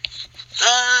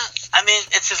 I mean,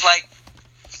 it's just like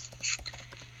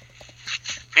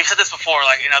we've said this before.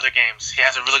 Like in other games, he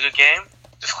has a really good game,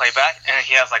 just Clay back, and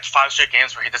he has like 5 straight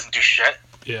games where he doesn't do shit.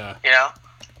 Yeah. You know,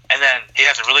 and then he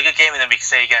has a really good game, and then we can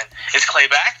say again, is Clay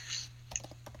back?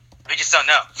 We just don't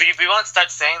know. We won't start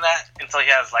saying that until he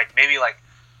has like maybe like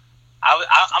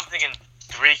I'm thinking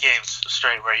 3 games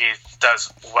straight where he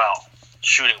does well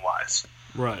shooting wise.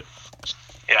 Right.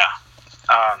 Yeah.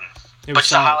 But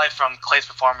just a highlight from Clay's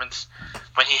performance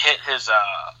when he hit his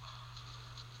I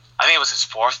think it was his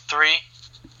 4th 3.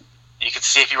 You could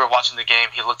see if you were watching the game,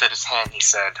 he looked at his hand, he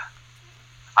said,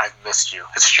 "I've missed you."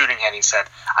 His shooting hand, he said,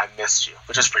 "I missed you,"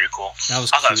 which is pretty cool. That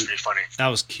was I cute. thought it was pretty funny. That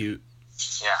was cute.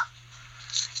 Yeah.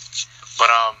 But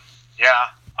yeah,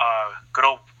 good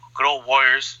old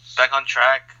Warriors back on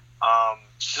track.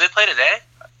 Do they play today?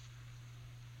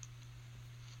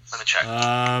 Let me check.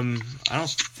 I don't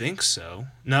think so.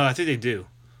 No, I think they do.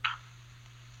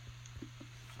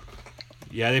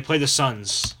 Yeah, they play the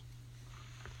Suns.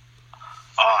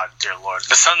 Oh dear Lord,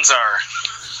 the Suns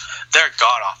they're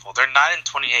god awful. They're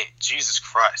 9-28. Jesus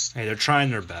Christ. Hey, they're trying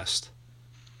their best.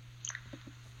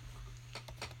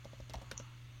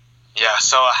 Yeah.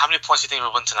 So how many points do you think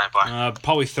we'll win tonight by?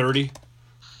 Probably 30.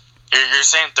 You're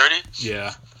saying 30?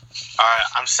 Yeah. All right.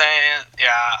 I'm saying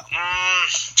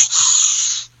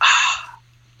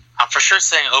I'm for sure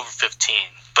saying over 15,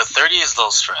 but 30 is a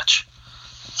little stretch.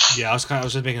 Yeah, I was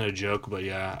just making a joke, but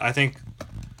yeah, I think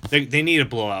they need a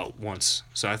blowout once,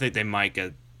 so I think they might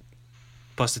get.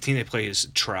 Plus, the team they play is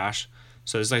trash,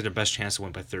 so it's like their best chance to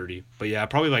win by 30. But yeah,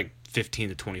 probably like 15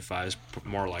 to 25 is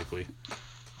more likely.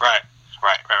 Right.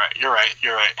 You're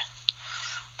right.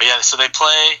 But yeah, so they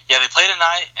play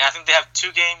tonight, and I think they have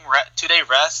 2-day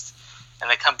rest, and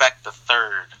they come back the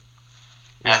 3rd.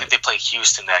 And Right. I think they play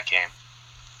Houston that game.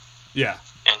 Yeah.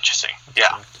 Interesting. That's Yeah.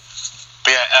 correct.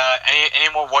 But yeah, any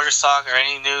more Warriors talk or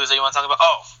any news that you want to talk about?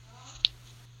 Oh,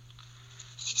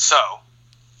 so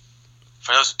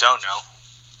for those who don't know,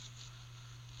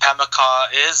 Pat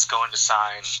McCaw is going to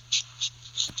sign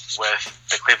with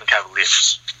the Cleveland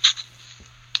Cavaliers,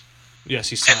 Yes,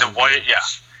 he's and signed.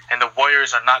 the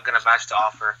Warriors are not going to match the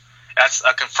offer. That's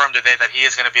confirmed today that he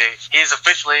is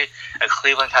officially a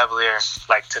Cleveland Cavalier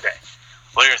like today.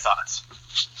 What are your thoughts?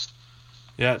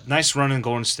 Yeah, nice run in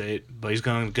Golden State, but he's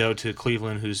going to go to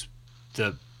Cleveland, who's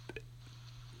the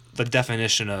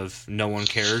definition of no one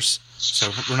cares.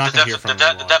 So we're not going to hear from him a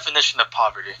The lot. definition of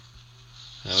poverty.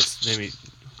 No, it's maybe,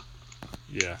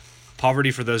 yeah.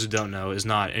 Poverty, for those who don't know, is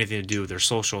not anything to do with their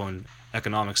social and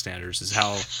economic standards.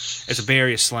 It's a Bay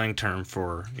Area slang term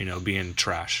for being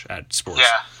trash at sports.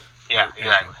 Yeah,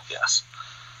 exactly. Yes.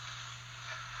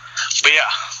 But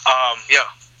yeah, he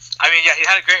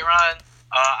had a great run.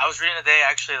 I was reading today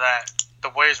actually that the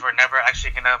Warriors were never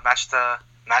actually gonna match the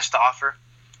offer.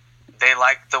 They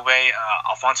like the way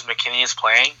Alfonso McKinney is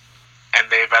playing, and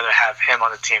they'd rather have him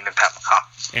on the team than Pat McCaw.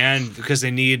 And because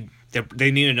they need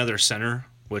another center,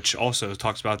 which also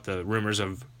talks about the rumors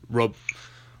of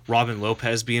Robin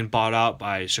Lopez being bought out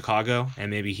by Chicago,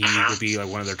 and maybe he will be like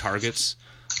one of their targets.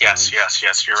 Yes, you're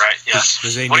right. Yes.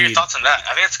 What are your thoughts on that?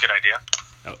 I think that's a good idea.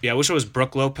 Yeah, I wish it was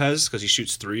Brooke Lopez because he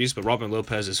shoots threes, but Robin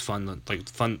Lopez is fun to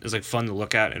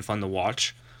look at and fun to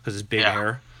watch because his big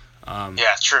hair.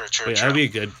 Yeah, true. But yeah, that'd be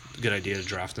a good idea to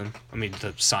draft him. I mean,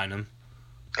 to sign him.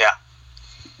 Yeah.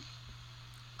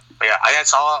 But yeah, I think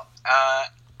that's all. I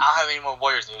don't have any more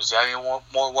Warriors news. Do you have any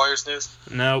more Warriors news?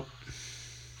 Nope.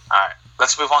 All right,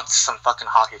 let's move on to some fucking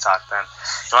hockey talk then.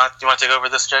 You want to take over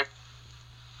this, Jake?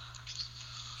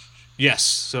 Yes.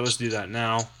 So let's do that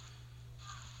now.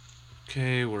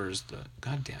 Okay, where's the...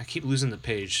 God damn, I keep losing the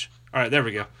page. All right, there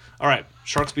we go. All right,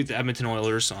 Sharks beat the Edmonton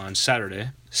Oilers on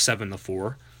Saturday,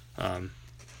 7-4.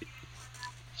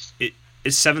 It's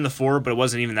 7-4, but it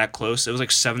wasn't even that close. It was like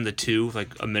 7-2, like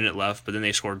a minute left, but then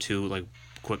they scored 2 like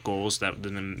quick goals that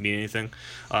didn't mean anything.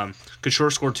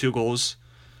 Couture scored 2 goals,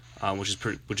 which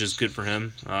is good for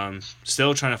him.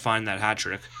 Still trying to find that hat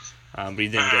trick, but he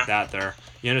didn't get that there.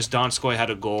 Jonas Donskoy had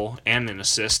a goal and an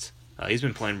assist. He's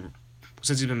been playing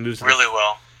since he's been moved to really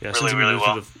well. Yeah, really, since he's been really moved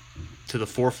well. to the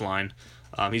fourth line.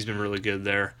 He's been really good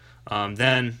there.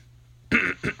 Then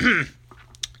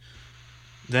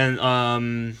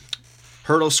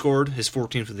Hurdle scored his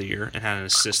 14th of the year and had an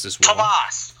assist as well.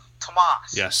 Tomas.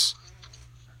 Yes.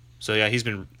 So yeah, he's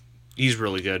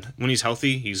really good. When he's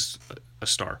healthy, he's a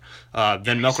star.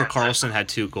 Then Melker Karlsson had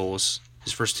 2 goals.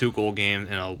 His first 2-goal game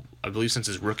in I believe since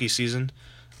his rookie season.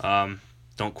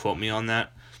 Don't quote me on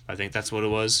that. I think that's what it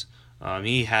was.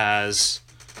 He has.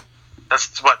 That's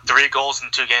 3 goals in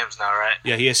 2 games now, right?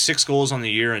 Yeah, he has 6 goals on the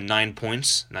year and 9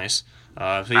 points. Nice.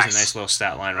 So he's a nice little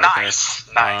stat line right there.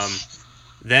 Nice.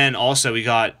 Then also we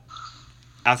got,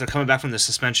 after coming back from the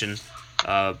suspension,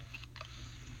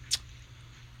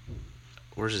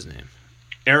 where's his name?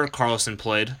 Erik Karlsson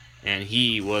played, and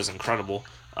he was incredible.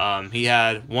 He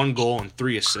had 1 goal and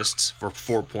 3 assists for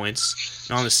 4 points.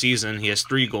 And on the season, he has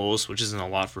 3 goals, which isn't a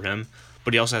lot for him,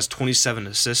 but he also has 27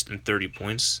 assists and 30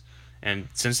 points. And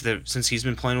since he's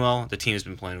been playing well, the team has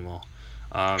been playing well.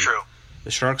 True.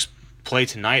 The Sharks play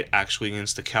tonight, actually,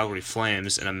 against the Calgary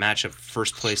Flames in a matchup for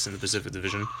first place in the Pacific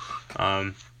Division.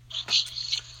 Let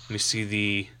me see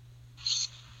the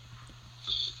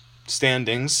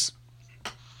standings.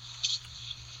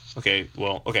 Okay.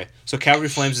 So Calgary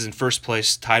Flames is in first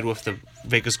place, tied with the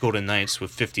Vegas Golden Knights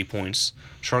with 50 points.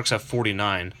 Sharks have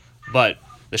 49, but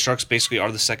the Sharks basically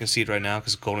are the second seed right now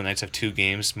because Golden Knights have 2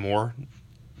 games more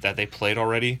that they played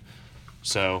already.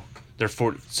 So they're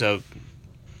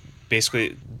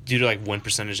basically, due to win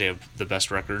percentage, they have the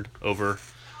best record over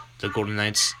the Golden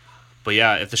Knights. But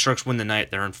yeah, if the Sharks win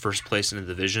tonight, they're in first place in the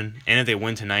division. And if they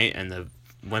win tonight and the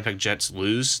Winnipeg Jets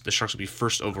lose, the Sharks will be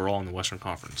first overall in the Western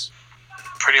Conference.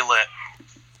 Pretty lit.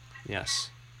 Yes.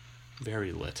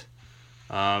 Very lit.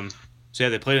 So yeah,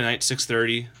 they play tonight,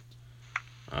 6:30.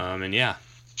 And yeah,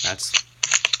 that's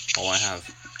all I have.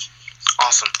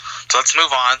 Awesome. So let's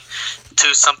move on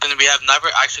to something we have never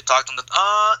actually talked on the...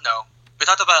 No. We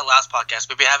talked about it last podcast,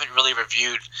 but we haven't really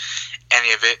reviewed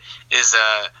any of it, is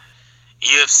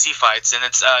UFC fights. And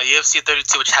it's UFC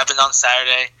 32, which happened on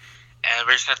Saturday. And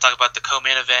we're just going to talk about the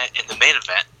co-main event and the main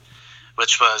event,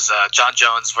 which was John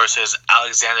Jones versus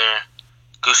Alexander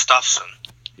Gustafsson.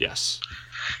 Yes.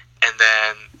 And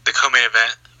then the co-main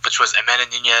event, which was Amanda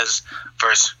Nunes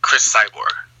versus Chris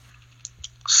Cyborg.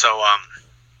 So,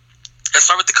 let's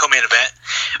start with the co-main event,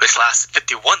 which lasts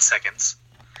 51 seconds.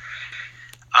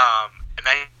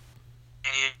 Amanda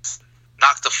Nunes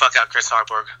knocked the fuck out Chris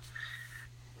Cyborg.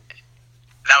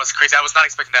 That was crazy. I was not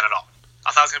expecting that at all.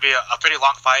 I thought it was going to be a pretty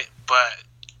long fight, but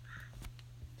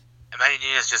Amanda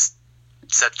Nunes just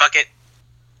said, fuck it,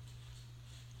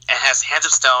 and has hands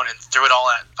of stone and threw it all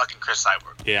at fucking Chris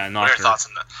Cyborg. Yeah, What are your thoughts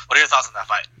on that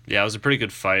fight? Yeah, it was a pretty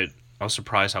good fight. I was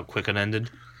surprised how quick it ended.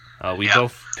 We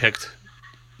both picked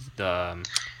the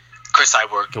Chris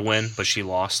Cyborg to win, but she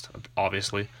lost,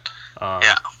 obviously.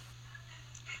 Yeah.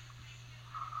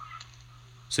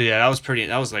 So yeah, that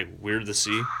was weird to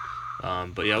see.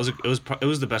 But yeah, it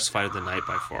was the best fight of the night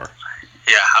by far.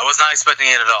 Yeah, I was not expecting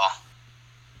it at all.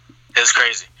 It was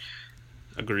crazy.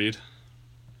 Agreed.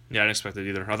 Yeah, I didn't expect it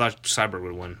either. I thought Cyborg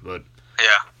would win, but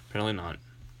yeah, apparently not.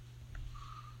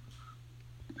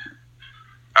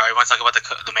 All right, you want to talk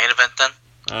about the main event then?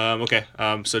 Okay.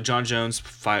 So John Jones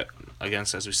fight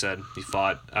against, as we said, he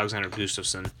fought Alexander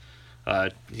Gustafsson.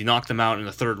 He knocked him out in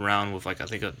the 3rd round with I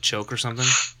think a choke or something.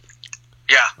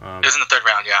 Yeah, it was in the 3rd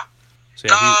round. Yeah. So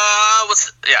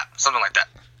yeah, something like that.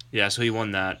 Yeah, so he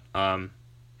won that.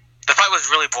 The fight was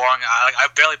really boring. I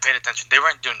barely paid attention. They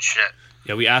weren't doing shit.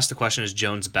 Yeah, we asked the question, is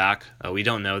Jones back? We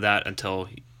don't know that until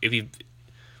we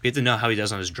have to know how he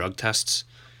does on his drug tests.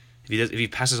 If he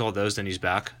passes all those, then he's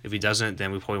back. If he doesn't,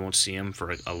 then we probably won't see him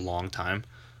for a long time.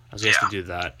 So he has to do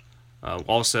that.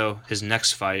 Also, his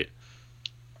next fight,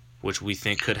 which we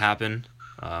think could happen,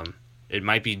 it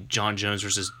might be John Jones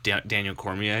versus Daniel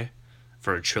Cormier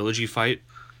for a trilogy fight.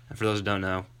 And for those who don't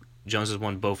know, Jones has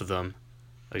won both of them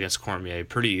against Cormier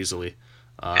pretty easily.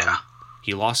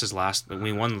 He lost his last... When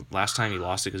he won last time, he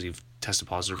lost it because he tested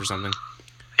positive for something.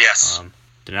 Yes.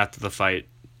 Then after the fight,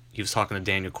 he was talking to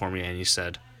Daniel Cormier, and he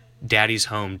said, "Daddy's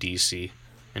home, DC,"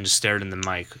 and just stared in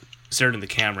the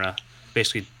camera,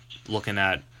 basically looking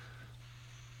at...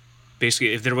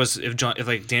 Basically, if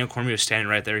Daniel Cormier was standing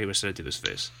right there, he would have said it to his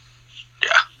face.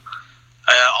 Yeah.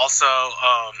 Also,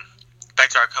 back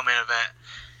to our co-main event,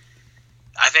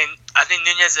 I think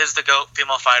Nunes is the GOAT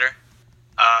female fighter.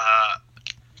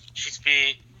 She's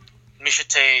beat Miesha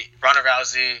Tate, Ronda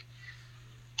Rousey,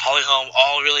 Holly Holm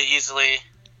all really easily,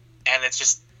 and it's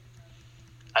just,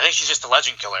 I think she's just a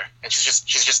legend killer, and she's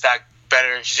just that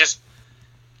better. She's just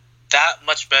that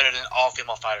much better than all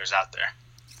female fighters out there.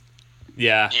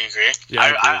 Yeah. Do you agree? Yeah, I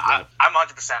agree with that. I'm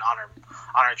 100%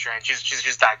 on her train. She's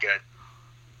just that good.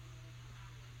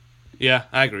 Yeah,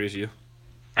 I agree with you.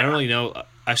 I don't really know.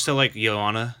 I still like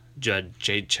Joanna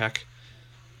Jędrzejczyk.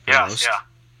 most. Yeah.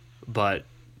 But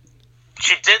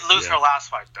She did lose Yeah. her last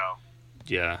fight, though.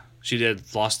 yeah, she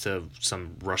did lost to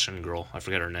some Russian girl. I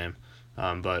forget her name.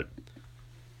 But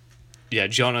yeah,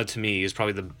 Gianna to me is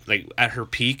probably at her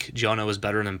peak. Gianna was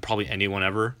better than probably anyone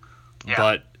ever. Yeah.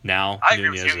 But now I agree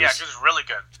Nunez with you. Yeah, is. she was really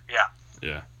good. Yeah.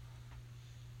 Yeah.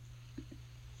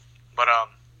 But,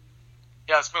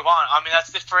 yeah, let's move on. I mean,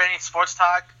 that's it for any sports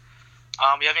talk.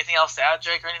 You have anything else to add,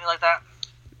 Jake, or anything like that?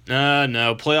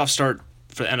 No. Playoffs start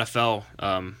for the NFL.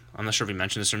 I'm not sure if we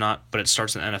mentioned this or not, but it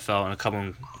starts in the NFL in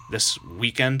this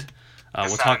weekend.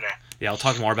 This Saturday. We'll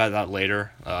talk more about that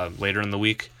later in the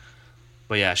week.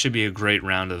 But yeah, it should be a great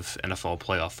round of NFL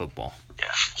playoff football.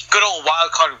 Yeah. Good old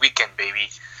wild card weekend, baby.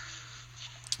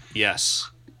 Yes.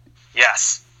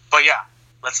 Yes. But yeah,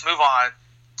 let's move on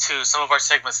to some of our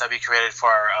segments that we created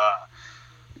for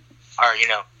our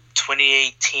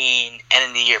 2018 end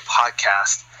of the year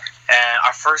podcast. And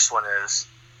our first one is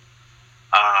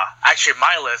actually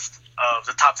my list of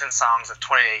the top 10 songs of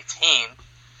 2018.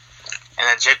 And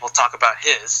then Jake will talk about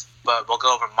his, but we'll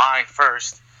go over mine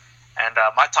first. And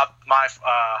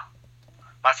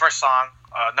my first song,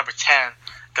 number 10,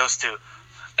 goes to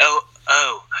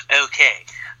Oh, Okay,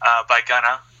 by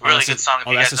Gunna. Really good song if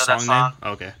you guys know that song.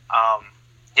 Name? Okay.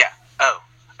 Yeah, Oh,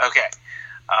 Okay.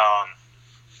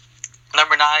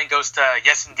 Number 9 goes to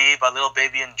Yes Indeed by Lil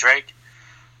Baby and Drake.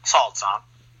 Solid song.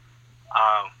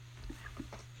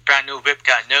 Brand New Whip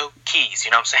got no keys,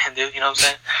 you know what I'm saying, dude? You know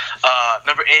what I'm saying?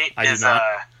 Number 8 is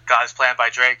God's Plan by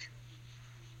Drake.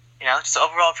 Just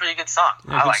overall pretty good song.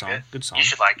 Yeah, I like it. Good song. You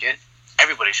should like it.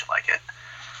 Everybody should like it.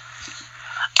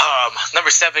 Number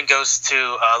 7 goes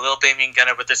to Lil Baby and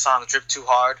Gunna with their song Drip Too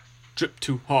Hard. Drip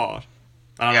Too Hard.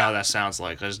 I don't know how that sounds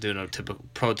like. I was doing a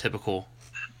prototypical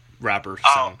rapper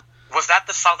song. Was that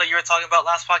the song that you were talking about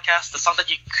last podcast? The song that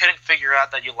you couldn't figure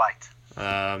out that you liked?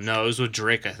 No, it was with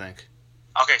Drake, I think.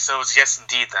 Okay, so it was Yes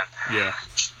Indeed then. Yeah.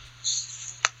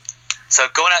 So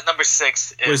going at number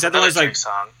 6 is that the another one Drake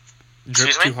song. Drip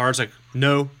Excuse me? Too Hard's like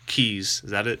no keys.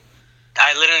 Is that it?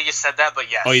 I literally just said that, but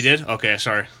yes. Oh, you did? Okay,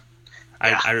 sorry.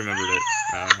 Yeah. I remembered it.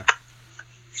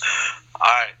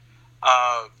 Alright.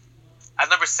 At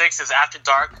number 6 is After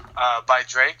Dark by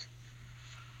Drake.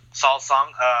 Solid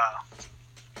song.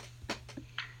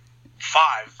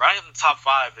 5, right in the top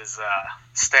 5 is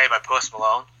Stay by Post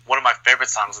Malone. One of my favorite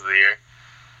songs of the year.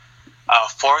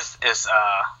 4th is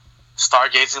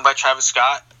Stargazing by Travis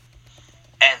Scott.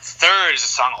 And 3rd is a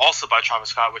song also by Travis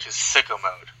Scott, which is Sicko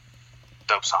Mode.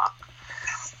 Dope song.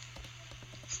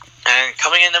 And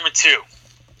coming in number 2.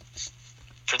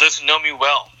 For those who know me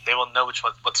well, they will know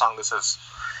what song this is.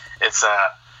 It's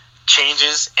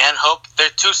Changes and Hope. They're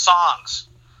 2 songs,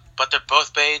 but they're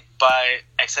both made by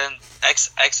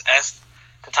XXS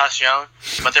Tentacion,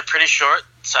 but they're pretty short,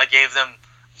 so I gave them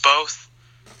both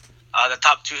the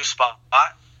top 2 spot.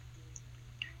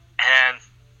 And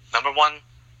number 1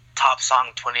 top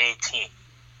song 2018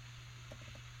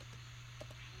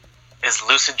 is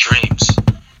Lucid Dreams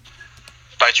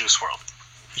by Juice WRLD.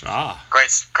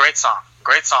 Great song.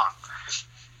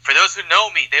 For those who know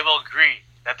me, they will agree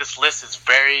that this list is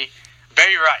very,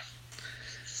 very right.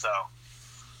 So,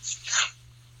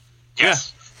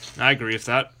 yes. Yeah, I agree with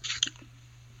that.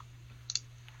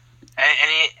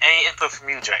 Any input from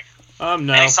you, Jake?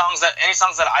 No. Any songs that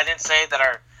I didn't say that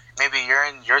are maybe you're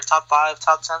in your top 5,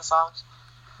 top 10 songs?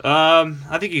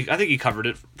 I think you covered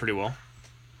it pretty well.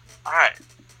 All right.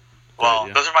 Well,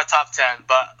 yeah. Those are my top 10,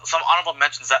 but some honorable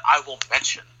mentions that I will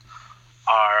mention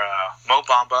are Mo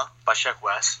Bamba by Sheck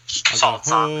West. Solid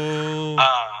song.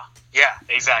 Yeah,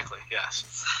 exactly. Yes.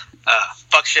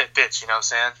 Fuck shit, bitch. You know what I'm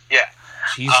saying? Yeah.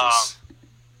 Jesus.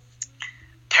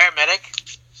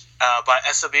 Paramedic by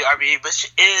SOB/RBE,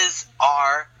 which is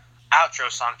our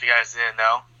outro song. If you guys didn't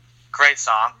know, great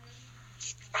song.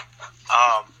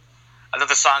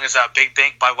 Another song is Big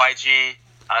Bank by YG.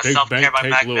 Self Care by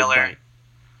Mac Miller.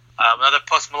 Another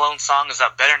Post Malone song is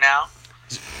Better Now.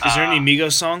 Is there any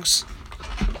Migos songs?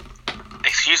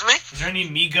 Excuse me? Is there any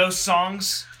Migos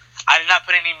songs? I did not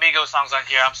put any Migos songs on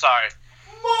here. I'm sorry.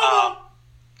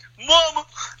 Mama.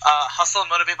 Hustle and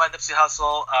Motivate by Nipsey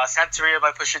Hussle. Santeria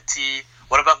by Pusha T.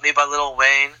 What About Me by Lil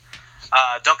Wayne.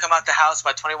 Don't Come Out the House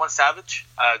by 21 Savage.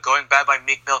 Going Bad by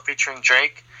Meek Mill featuring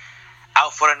Drake.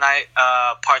 Out for the Night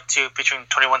Part 2 featuring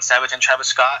 21 Savage and Travis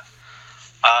Scott.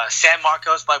 San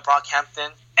Marcos by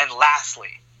Brockhampton. And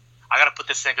lastly, I gotta put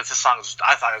this in because this song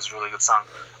I thought it was a really good song,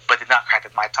 but did not crack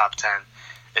at my top 10.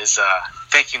 Is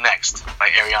Thank You Next by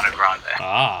Ariana Grande.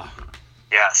 Ah.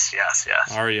 Yes.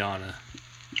 Ariana,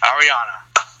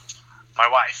 my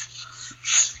wife.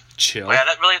 chill. But yeah,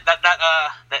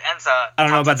 that ends. I don't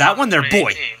know about that one there,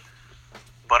 boy.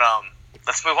 But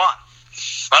let's move on.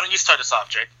 Why don't you start us off,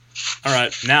 Jake? All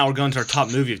right, now we're going to our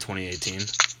top movie of 2018.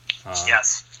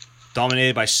 Yes.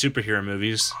 Dominated by superhero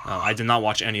movies. I did not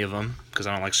watch any of them because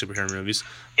I don't like superhero movies.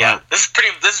 Yeah, But, this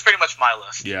is pretty much my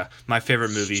list. yeah, my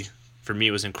favorite movie for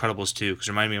me was Incredibles 2 because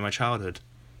it reminded me of my childhood.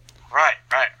 Right.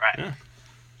 Yeah.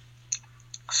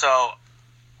 So,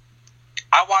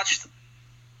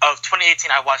 of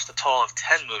 2018, I watched a total of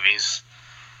 10 movies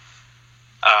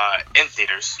in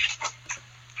theaters.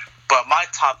 But my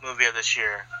top movie of this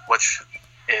year, which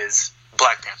is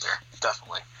Black Panther,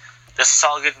 definitely. Just a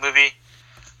solid good movie.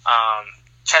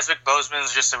 Chadwick Boseman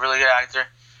is just a really good actor.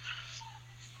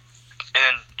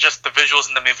 And just the visuals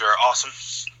in the movie are awesome.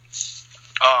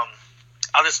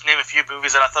 I'll just name a few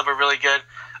movies that I thought were really good.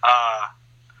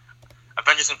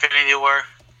 Avengers Infinity War,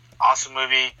 awesome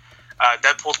movie.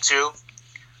 Deadpool 2,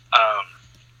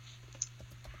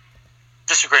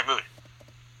 just a great movie.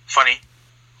 Funny,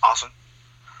 awesome.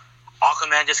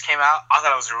 Aquaman just came out. I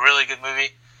thought it was a really good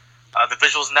movie. The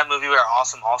visuals in that movie were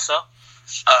awesome also.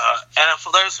 And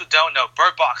for those who don't know,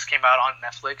 Bird Box came out on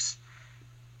Netflix.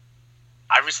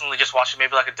 I recently just watched it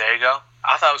maybe like a day ago.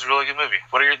 I thought it was a really good movie.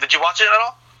 Did you watch it at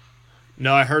all?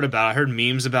 No, I heard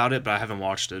memes about it, but I haven't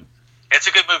watched it. It's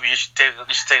a good movie. You should take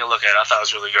a look at it. I thought it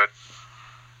was really good.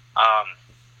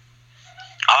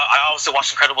 I also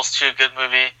watched Incredibles 2, good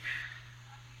movie.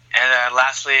 And then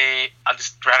lastly, I'll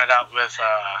just round it out with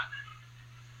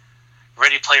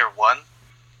Ready Player One,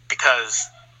 because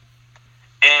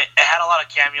it had a lot of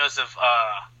cameos of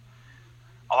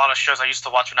a lot of shows I used to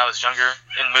watch when I was younger,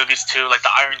 in movies too. Like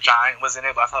the Iron Giant was in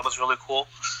it, but I thought it was really cool.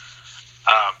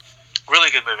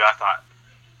 Really good movie, I thought.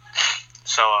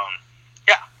 So,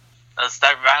 yeah.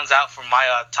 That rounds out for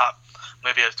my top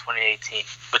movie of 2018,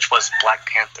 which was Black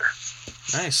Panther.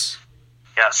 Nice.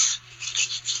 Yes.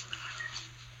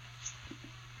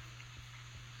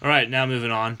 All right, now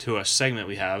moving on to a segment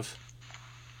we have.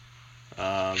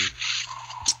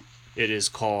 It is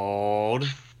called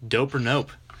Dope or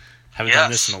Nope. Haven't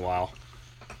done this in a while.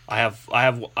 I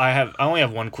only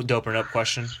have one Dope or Nope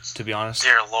question, to be honest.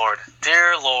 Dear Lord,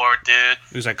 dude.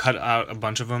 Because I cut out a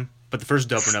bunch of them. But the first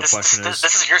Dope or Nope question is...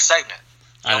 This is your segment.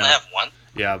 You only have one?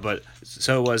 Yeah, but...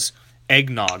 So it was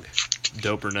eggnog.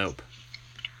 Dope or Nope?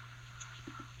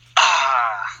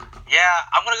 Yeah,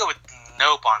 I'm going to go with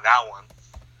Nope on that one.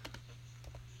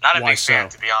 Not a big fan,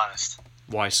 to be honest.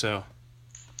 Why so?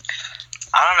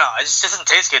 I don't know. It just doesn't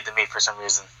taste good to me for some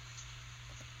reason.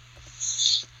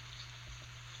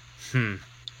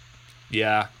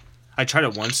 Yeah. I tried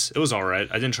it once. It was alright.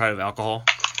 I didn't try it with alcohol.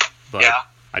 But yeah.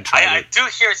 I tried it. I do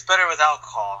hear it's better with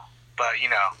alcohol. But, you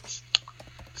know.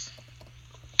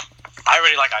 I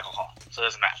already like alcohol. So it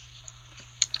doesn't matter.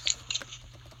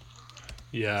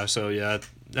 Yeah, so yeah.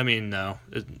 I mean, no.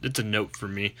 It's a nope for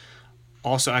me.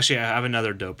 Also, actually, I have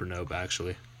another Dope or Nope,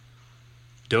 actually.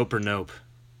 Dope or Nope?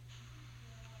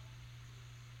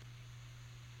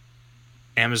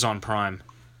 Amazon Prime.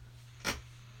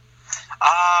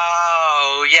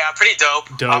 Oh, yeah, pretty dope.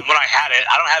 When I had it.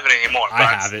 I don't have it anymore. I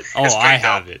have it. Oh, I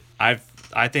have it. I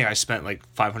think I spent like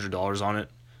 $500 on it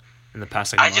in the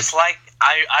past month. I just like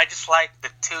the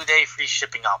 2-day free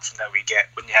shipping option that we get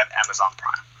when you have Amazon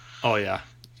Prime. Oh, yeah.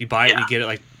 You buy it, you get it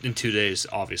like in 2 days,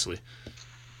 obviously.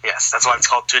 Yes, that's why it's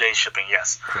called 2-day shipping.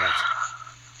 Yes. Correct.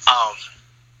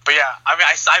 But yeah, I mean,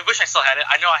 I wish I still had it.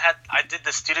 I know I did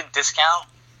the student discount,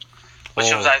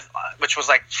 which was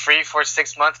like free for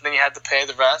 6 months, and then you had to pay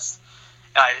the rest.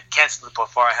 And I canceled it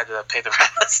before I had to pay the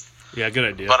rest. Yeah, good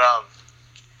idea. But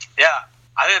yeah,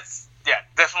 I think it's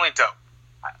definitely dope.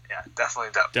 Yeah,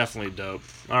 definitely dope. Definitely dope.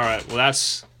 All right, well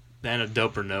that's the end of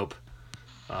Dope or Nope.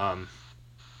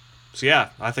 So yeah,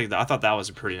 I thought that was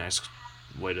a pretty nice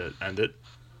way to end it.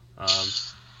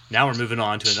 Now we're moving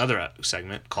on to another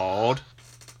segment called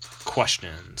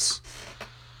Questions.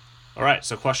 All right,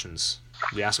 so questions.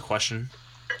 We ask a question,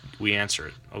 we answer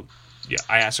it. Oh, yeah,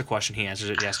 I ask a question, he answers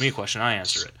it. He asks me a question, I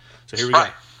answer it. So here we go. I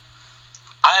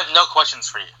have no questions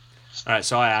for you. All right,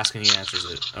 so I ask and he answers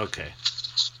it. Okay.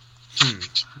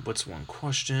 What's one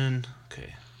question?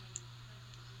 Okay.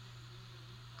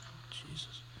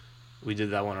 Jesus. We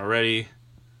did that one already.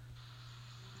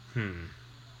 Are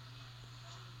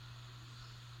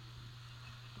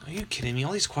you kidding me?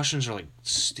 All these questions are like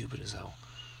stupid as hell.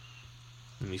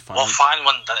 Let me find. Well, find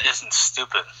one that isn't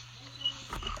stupid.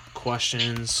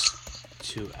 Questions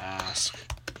to ask.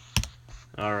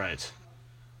 All right.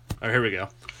 All right, here we go.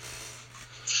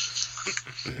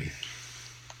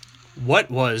 What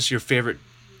was your favorite?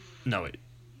 No, wait.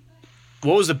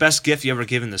 What was the best gift you ever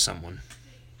given to someone?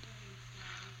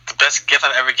 The best gift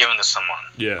I've ever given to someone?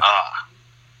 Yeah.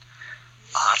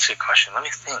 That's a good question. Let me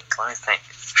think.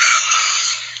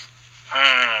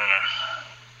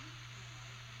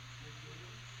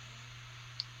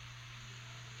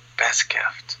 Best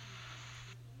gift.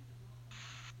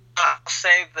 I'll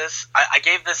say this. I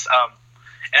gave this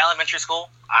in elementary school.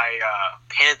 I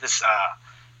painted this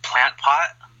plant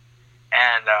pot,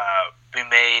 and we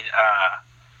made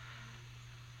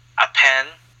a pen,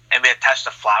 and we attached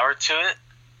a flower to it,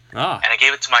 and I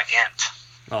gave it to my aunt.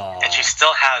 Aw. And she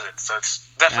still has it, so it's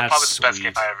definitely probably the best sweet.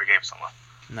 gift I ever gave someone.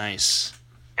 Nice.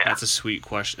 Yeah. That's a sweet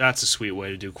question. That's a sweet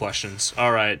way to do questions.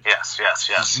 All right.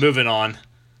 Yes. Moving on.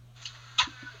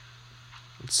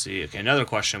 Let's see. Okay, another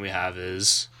question we have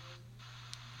is...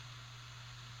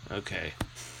 Okay.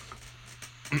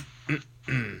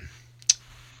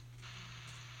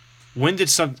 When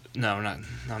did some... No, I'm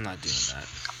not doing that.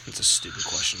 It's a stupid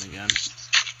question again.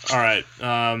 All right.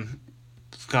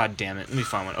 God damn it. Let me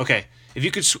find one. Okay. If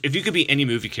you could be any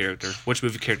movie character, which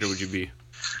movie character would you be?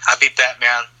 I'd be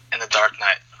Batman in The Dark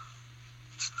Knight.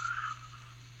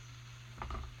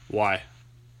 Why?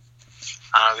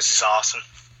 This is awesome.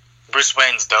 Bruce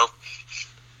Wayne's dope.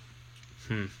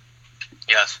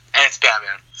 Yes, and it's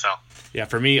Batman, so. Yeah,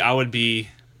 for me, I would be...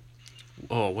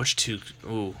 Oh, which two...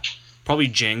 Ooh. Probably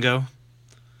Django.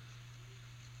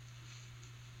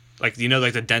 Like, you know,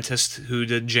 like the dentist who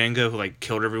did Django, who, like,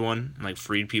 killed everyone and, like,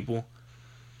 freed people?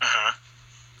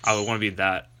 I would want to be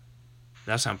that.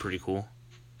 That sounds pretty cool.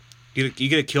 You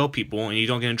get to kill people, and you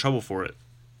don't get in trouble for it.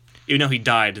 Even though he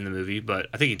died in the movie, but...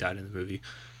 I think he died in the movie.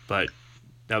 But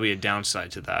that would be a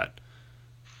downside to that.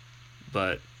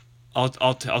 But I'll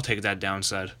take that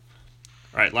downside.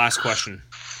 All right, last question.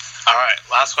 All right,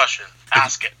 last question.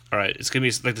 Ask it. All right, it's going to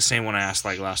be like the same one I asked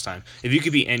like last time. If you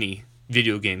could be any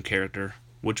video game character,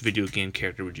 which video game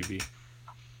character would you be?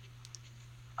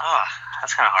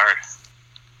 That's kind of hard.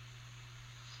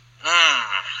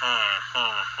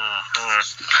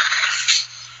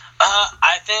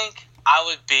 I think I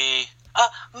would be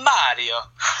Mario.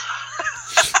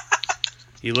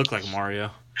 You look like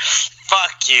Mario.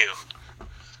 Fuck you.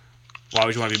 Why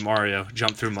would you want to be Mario?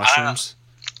 Jump through mushrooms?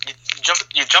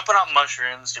 You're jumping on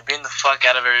mushrooms. You're beating the fuck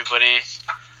out of everybody.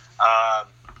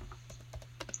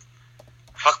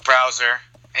 Fuck Browser,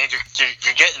 and you're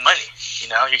getting money. You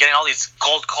know, you're getting all these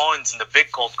gold coins and the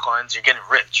big gold coins. You're getting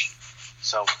rich.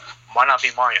 So why not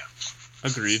be Mario?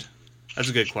 Agreed. That's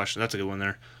a good question. That's a good one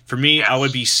there. For me, Yeah. I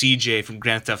would be CJ from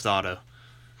Grand Theft Auto.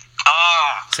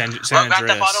 San Grand Theft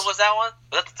Andreas. Auto was that one?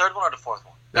 Was that the third one or the fourth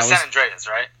one? That's That was- San Andreas,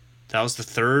 right? That was the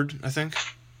third, I think.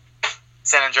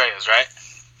 San Andreas, right?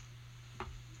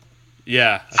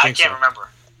 Yeah, I I think can't so. remember.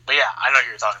 But yeah, I know who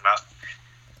you're talking about.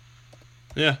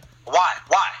 Yeah. Why?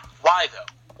 Why though?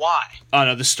 Why? Oh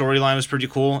no, the storyline was pretty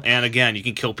cool, and again, you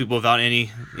can kill people without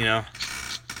any, you know,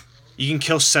 you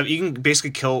can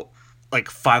basically kill like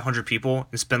 500 people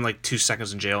and spend like 2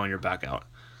 seconds in jail and you're back out.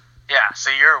 Yeah, so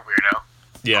you're a weirdo.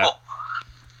 Yeah.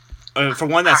 Cool. For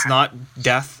one that's not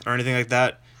death or anything like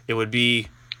that, it would be,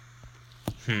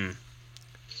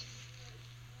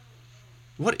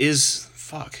 what is,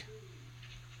 fuck.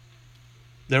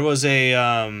 There was a,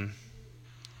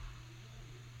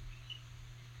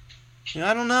 yeah,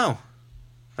 I don't know.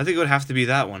 I think it would have to be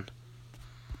that one.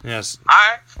 Yes.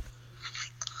 Alright.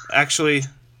 Actually,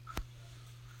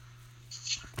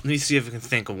 let me see if I can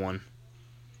think of one.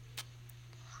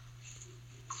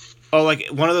 Oh, like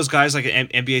one of those guys like an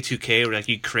NBA 2K where like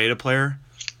you create a player.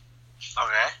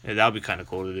 Okay. Yeah, that would be kind of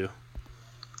cool to do.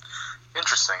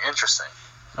 Interesting.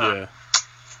 Yeah.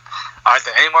 Alright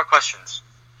then, any more questions?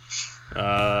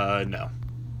 No.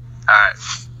 Alright.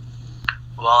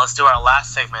 Well, let's do our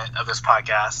last segment of this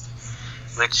podcast,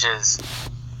 which is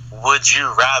Would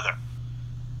You Rather?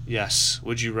 Yes.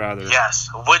 Would you rather? Yes,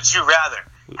 Would You Rather?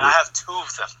 And I have 2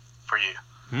 of them for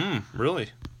you. Really?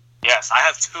 Yes, I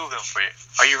have 2 of them for you.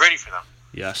 Are you ready for them?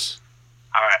 Yes.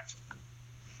 Alright.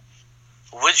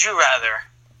 Would you rather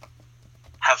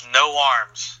have no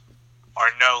arms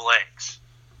or no legs?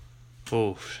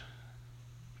 Oh.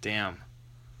 Damn.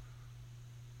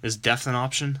 Is death an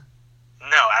option?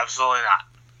 No, absolutely not.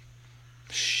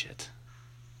 Shit.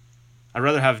 I'd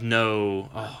rather have no...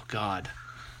 Oh, God.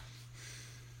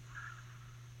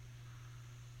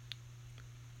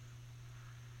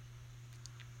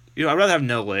 You know, I'd rather have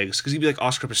no legs, because you'd be like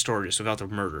Oscar Pistorius without the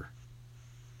murder.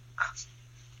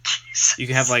 Jesus. You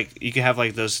can have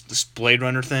like those Blade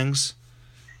Runner things,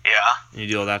 Yeah. and you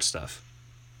do all that stuff.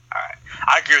 Alright.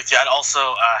 I agree with you. I'd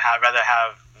also rather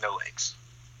have no legs.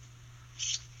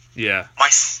 Yeah.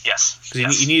 Yes.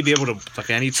 Because you need to be able to... Like,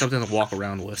 I need something to walk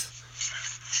around with.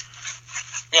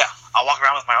 Yeah, I'll walk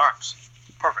around with my arms.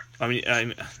 Perfect. I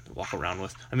mean, walk around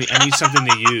with. I need something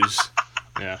to use.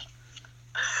 Yeah.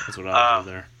 That's what I'll do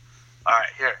there.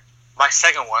 Alright, here. My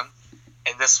second one,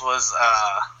 and this was,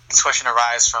 this question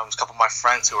arises from a couple of my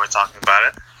friends who were talking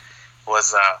about it,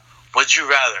 was, Would you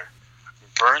rather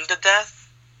burn to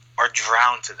death or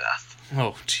drown to death?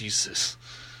 Oh, Jesus.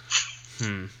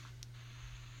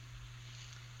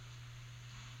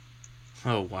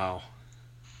 Oh, wow.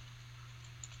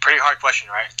 Pretty hard question,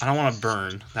 right? I don't want to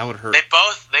burn. That would hurt. They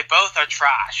both are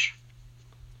trash.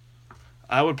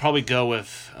 I would probably go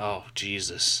with... Oh,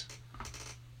 Jesus.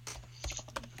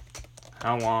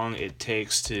 How long it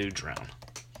takes to drown.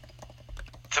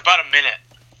 It's about a minute.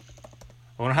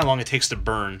 I wonder how long it takes to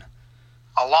burn.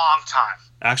 A long time.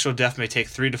 Actual death may take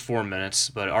 3 to 4 minutes,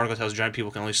 but article tells giant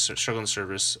people can only struggle in the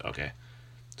surface. Okay.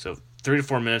 So, 3 to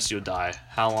 4 minutes, you'll die.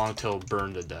 How long till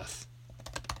burn to death?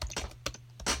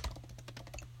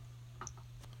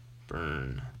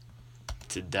 Burn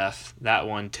to death. That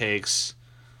one takes...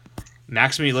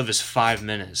 Maximum you live is 5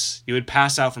 minutes. You would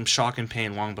pass out from shock and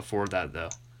pain long before that, though.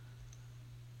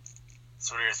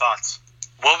 So what are your thoughts?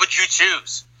 What would you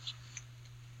choose?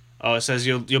 Oh, it says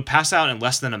you'll pass out in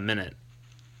less than a minute.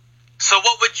 So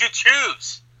what would you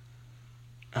choose?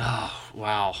 Oh,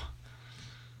 wow.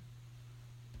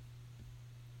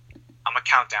 I'm gonna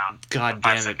count down. God 5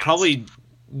 damn it. seconds.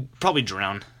 Probably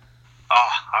drown. Oh,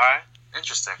 alright.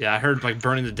 Interesting. Yeah, I heard like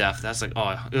burning to death. That's like, oh,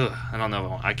 ugh, I don't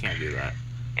know. I can't do that.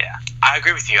 Yeah, I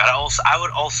agree with you. I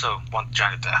would also want to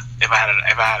drown to death if I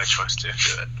had a choice to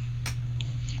do it.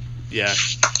 Yeah,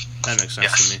 that makes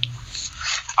sense to me.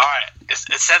 All right, it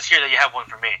says here that you have one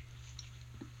for me.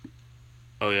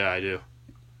 Oh yeah, I do.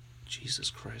 Jesus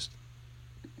Christ.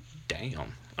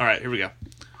 Damn. All right, here we go.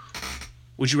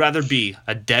 Would you rather be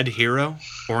a dead hero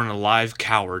or an alive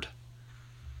coward?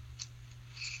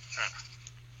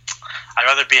 I'd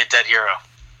rather be a dead hero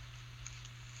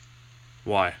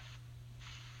Why?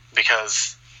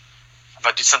 because if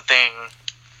I do something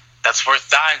that's worth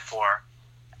dying for,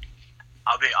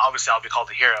 I'll be called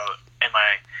a hero, and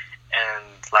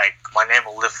my name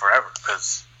will live forever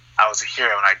because I was a hero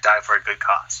and I died for a good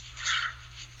cause.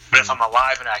 But if I'm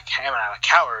alive and I'm a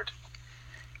coward,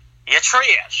 you're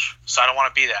trash. So I don't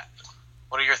want to be that.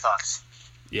 What are your thoughts?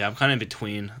 Yeah, I'm kind of in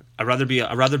between. I'd rather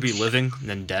be living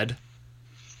than dead.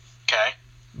 Okay.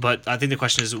 But I think the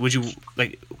question is,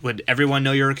 would everyone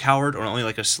know you're a coward, or only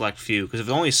like a select few? Because if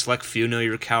only a select few know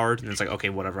you're a coward, then it's like, okay,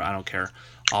 whatever, I don't care.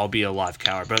 I'll be a live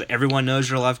coward. But if everyone knows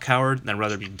you're a live coward, then I'd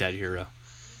rather be dead hero.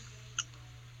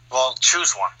 Well,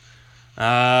 choose one.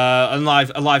 A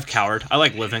live coward. I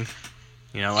like living.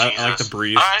 You know, I like to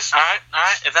breathe. All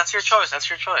right. If that's your choice, that's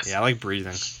your choice. Yeah, I like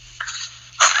breathing.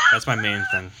 That's my main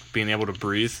thing. Being able to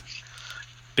breathe.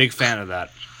 Big fan of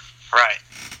that. Right.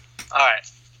 All right.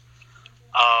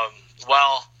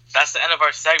 Well, that's the end of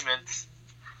our segment.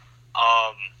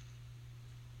 You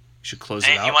should close it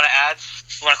Anything out. you want to add?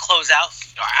 You want to close out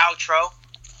our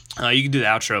outro? You can do the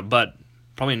outro, but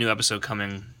probably a new episode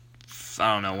coming.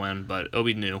 I don't know when, but it'll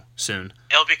be new soon.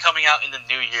 It'll be coming out in the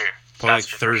new year. Probably like That's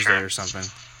for Thursday sure. or something.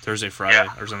 Thursday, Friday,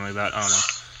 or something like that. I don't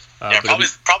know. Yeah,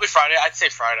 but probably Friday. I'd say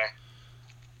Friday.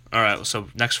 All right, so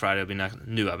next Friday will be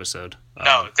new episode.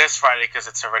 No, this Friday because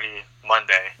it's already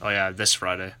Monday. Oh yeah, this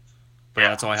Friday. But Yeah,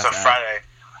 that's all I have so to add. Friday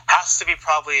has to be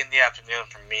probably in the afternoon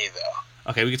for me though.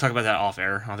 Okay, we can talk about that off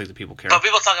air. I don't think the people care. But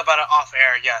people talk about it off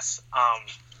air. Yes.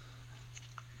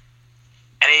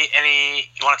 Any?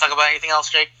 You want to talk about anything else,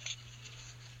 Jake?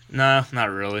 No, not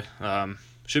really.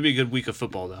 Should be a good week of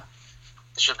football though.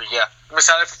 It should be. Yeah. I'm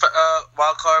excited for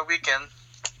Wild Card Weekend.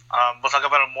 We'll talk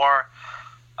about it more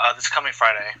this coming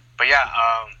Friday. But yeah,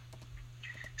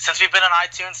 since we've been on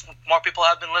iTunes, more people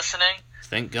have been listening.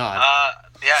 Thank God.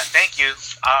 Yeah, thank you.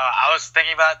 I was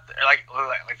thinking about like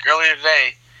earlier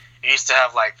today. You used to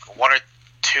have like 1 or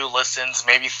 2 listens,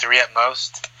 maybe 3 at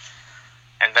most,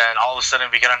 and then all of a sudden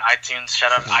we get on iTunes.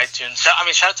 Shout out iTunes. Shout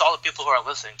out to all the people who are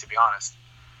listening. To be honest.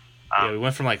 Yeah, we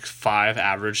went from like 5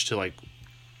 average to like,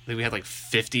 I think we had like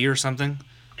 50 or something.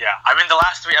 Yeah, I mean the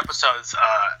last 3 episodes,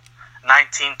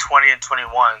 19, 20, and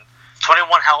 21.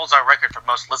 21 holds our record for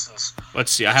most listens.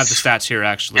 Let's see. I have the stats here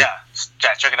actually. Yeah,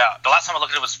 check it out. The last time I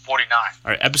looked at it was 49.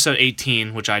 All right, episode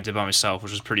 18, which I did by myself,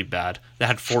 which was pretty bad. That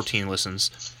had 14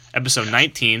 listens. Episode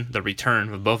 19, the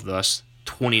return of both of us,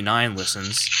 29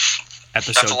 listens. That's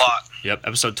a lot. Yep.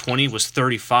 Episode 20 was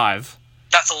 35.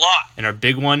 That's a lot. And our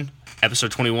big one,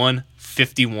 episode 21,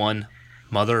 51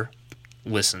 mother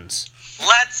listens.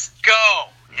 Let's go.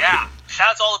 Yeah. Shout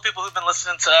out to all the people who've been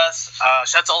listening to us.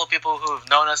 Shout out to all the people who have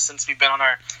known us since we've been on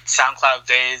our SoundCloud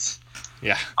days.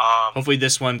 Yeah. Hopefully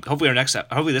this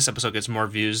episode gets more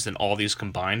views than all these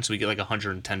combined, so we get like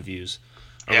 110 views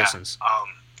or listens.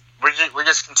 We're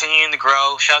just continuing to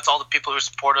grow. Shout out to all the people who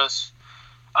support us.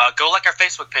 Go like our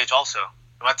Facebook page also.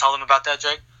 You want to tell them about that,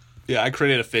 Jake? Yeah, I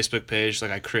created a Facebook page,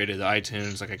 like I created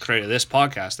iTunes, like I created this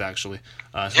podcast actually.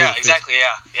 So Yeah, exactly.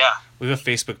 Yeah. We have a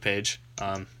Facebook page,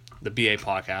 the BA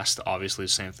podcast, obviously the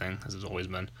same thing as it's always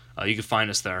been. You can find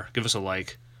us there. Give us a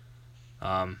like.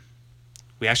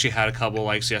 We actually had a couple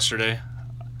likes yesterday.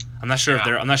 I'm not sure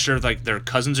if like they're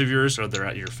cousins of yours or they're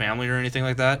at your family or anything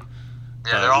like that.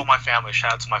 Yeah, they're all my family.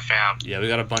 Shout out to my fam. Yeah, we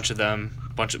got a bunch of them.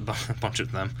 Bunch of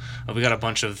them. We got a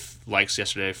bunch of likes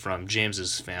yesterday from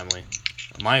James's family.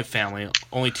 My family,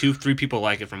 only 2-3 people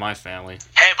like it from my family.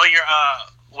 Hey, but your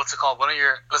what's it called? Was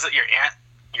it your aunt?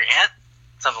 Your aunt?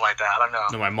 Something like that. I don't know.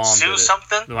 No, my mom Sue did it.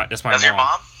 something? No, that's my That's mom. your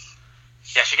mom?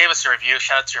 Yeah, she gave us a review.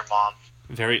 Shout out to your mom.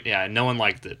 No one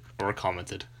liked it or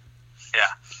commented. Yeah.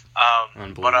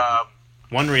 Unbelievable.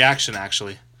 One reaction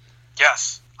actually.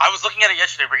 Yes. I was looking at it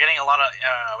yesterday. We're getting a lot of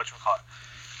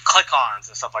click-ons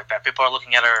and stuff like that. People are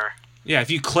looking at her. Yeah, if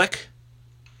you click,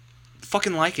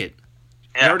 fucking like it.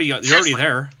 Yeah. You're already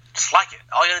there. Just like it.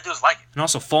 All you gotta do is like it. And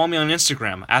also follow me on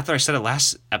Instagram. After I said it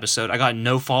last episode, I got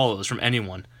no follows from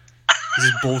anyone. This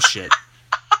is bullshit.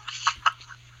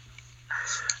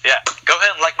 Yeah. Go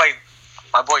ahead and like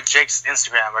my boy Jake's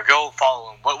Instagram, or go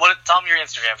follow him. Tell him your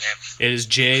Instagram name. It is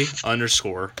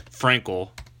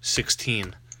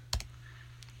J_Frankel16.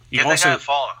 Give that guy a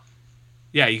follow.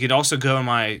 Yeah, you could also go on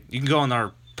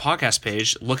our podcast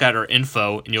page, look at our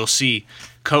info, and you'll see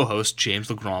co-host James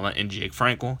LaGrama and Jake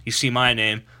Frankel. You see my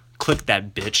name, click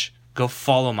that bitch, go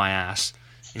follow my ass,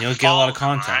 and you'll get a lot of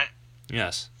content. Right?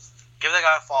 Yes. Give that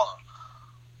guy a follow.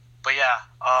 But yeah,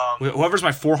 whoever's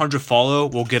my 400 follow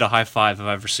will get a high five if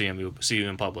I ever see you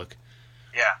in public.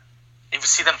 Yeah. If you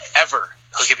see them ever,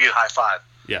 he'll give you a high five.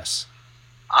 Yes.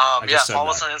 Follow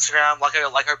us on Instagram, like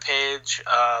our page,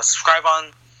 subscribe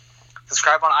on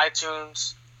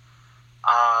iTunes.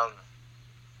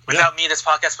 Without me, this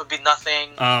podcast would be nothing.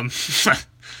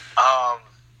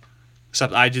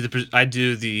 Except I do the Jake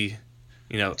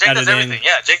editing. does everything.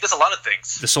 Yeah, Jake does a lot of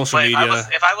things. The social But media.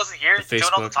 If I wasn't here the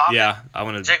doing all the talking, I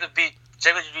want to. Jake would be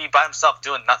by himself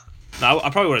doing nothing. I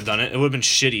probably would have done it. It would have been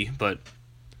shitty, but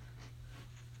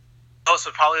Host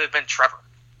would probably have been Trevor.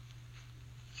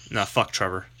 no, fuck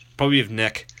Trevor. Probably have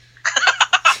Nick.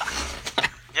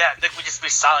 Yeah, Nick would just be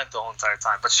silent the whole entire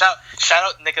time. But shout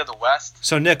out Nick of the West.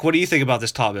 So Nick, what do you think about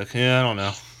this topic? Yeah, I don't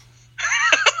know.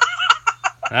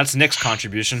 That's Nick's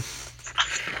contribution.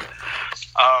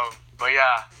 But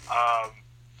yeah,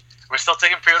 we're still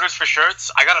taking pre-orders for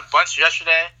shirts. I got a bunch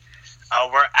yesterday.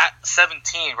 We're at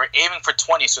 17. We're aiming for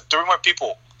 20, so 3 more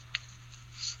people.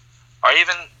 Or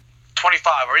even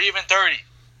 25, or even 30.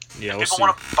 Yeah, if we'll people see.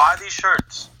 want to buy these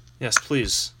shirts. Yes,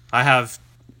 please. I have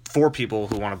 4 people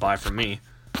who want to buy from me.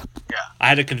 Yeah. I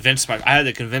had to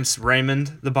convince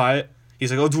Raymond to buy it.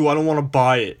 He's like, "Oh, dude, I don't want to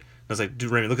buy it." I was like, "Dude,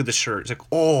 Raymond, look at this shirt." He's like,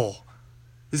 "Oh,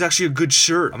 this is actually a good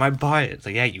shirt. I might buy it." It's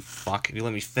like, "Yeah, you fuck. You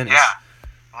let me finish." Yeah.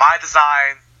 My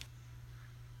design,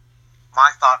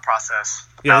 my thought process.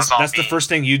 Yeah, That was all that's the me. first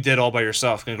thing you did all by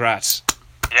yourself. Congrats.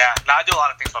 Yeah, no, I do a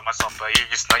lot of things by myself, but you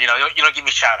just you don't give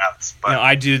me shout outs. But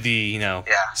I do the yeah.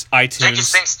 iTunes, Jake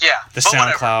just thinks the but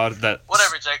whatever. SoundCloud,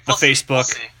 Whatever, Jake. the We'll see. Facebook, We'll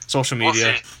see. social We'll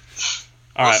media. see.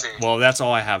 All We'll right. see. Well, that's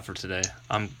all I have for today.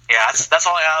 Yeah, that's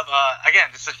all I have. Again,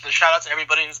 just a shout out to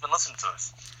everybody who's been listening to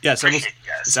us. Yeah, Appreciate you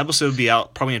guys. this episode will be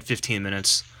out probably in 15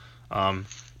 minutes.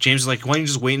 James is like, "Why don't you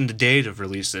just wait in the day to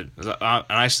release it?" And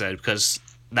I said, because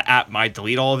the app might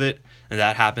delete all of it, and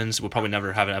that happens, we'll probably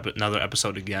never have another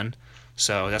episode again.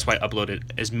 So that's why I upload it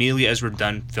as immediately as we're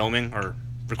done filming or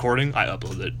recording. I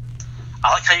upload it.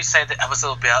 I like how you say the episode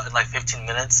will be out in like 15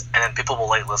 minutes, and then people will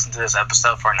listen to this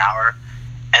episode for an hour,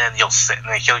 and then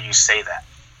they hear you say that.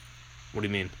 What do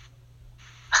you mean?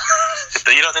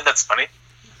 You don't think that's funny?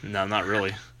 No, not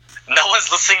really. No one's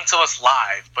listening to us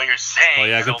live, but you're saying Oh,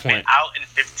 yeah, it'll good point. be out in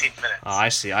 15 minutes. Oh, I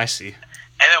see. And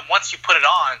then once you put it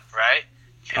on, right?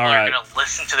 People All are right. going to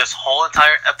listen to this whole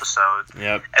entire episode,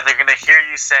 Yep. and they're going to hear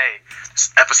you say,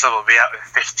 this episode will be out in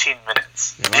 15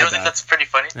 minutes. Yeah, You my don't think bad. that's pretty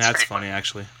funny? It's That's pretty funny,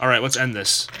 actually. All right, let's end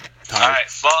this. All right.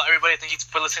 Well, everybody, thank you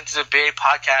for listening to the BA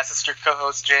Podcast. This is your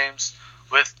co-host, James,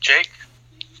 with Jake.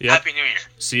 Yep. Happy New Year.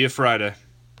 See you Friday.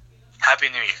 Happy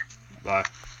New Year. Bye.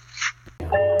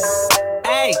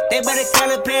 Hey, they better call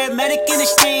a paramedic in the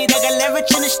street. I got leverage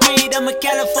in the street. I'm a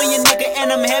California nigga and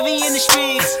I'm heavy in the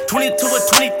streets. 22 or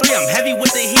 23, I'm heavy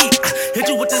with the heat. Hit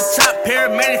you with this top,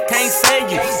 paramedics can't save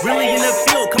you. Really in the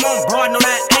field, come on, bro, I know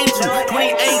that ain't you.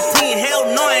 2018, hell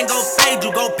no, I ain't gon' fade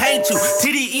you, go paint you.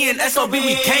 TDE and SOB,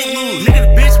 we can't lose.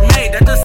 Nigga, the bitch made, that just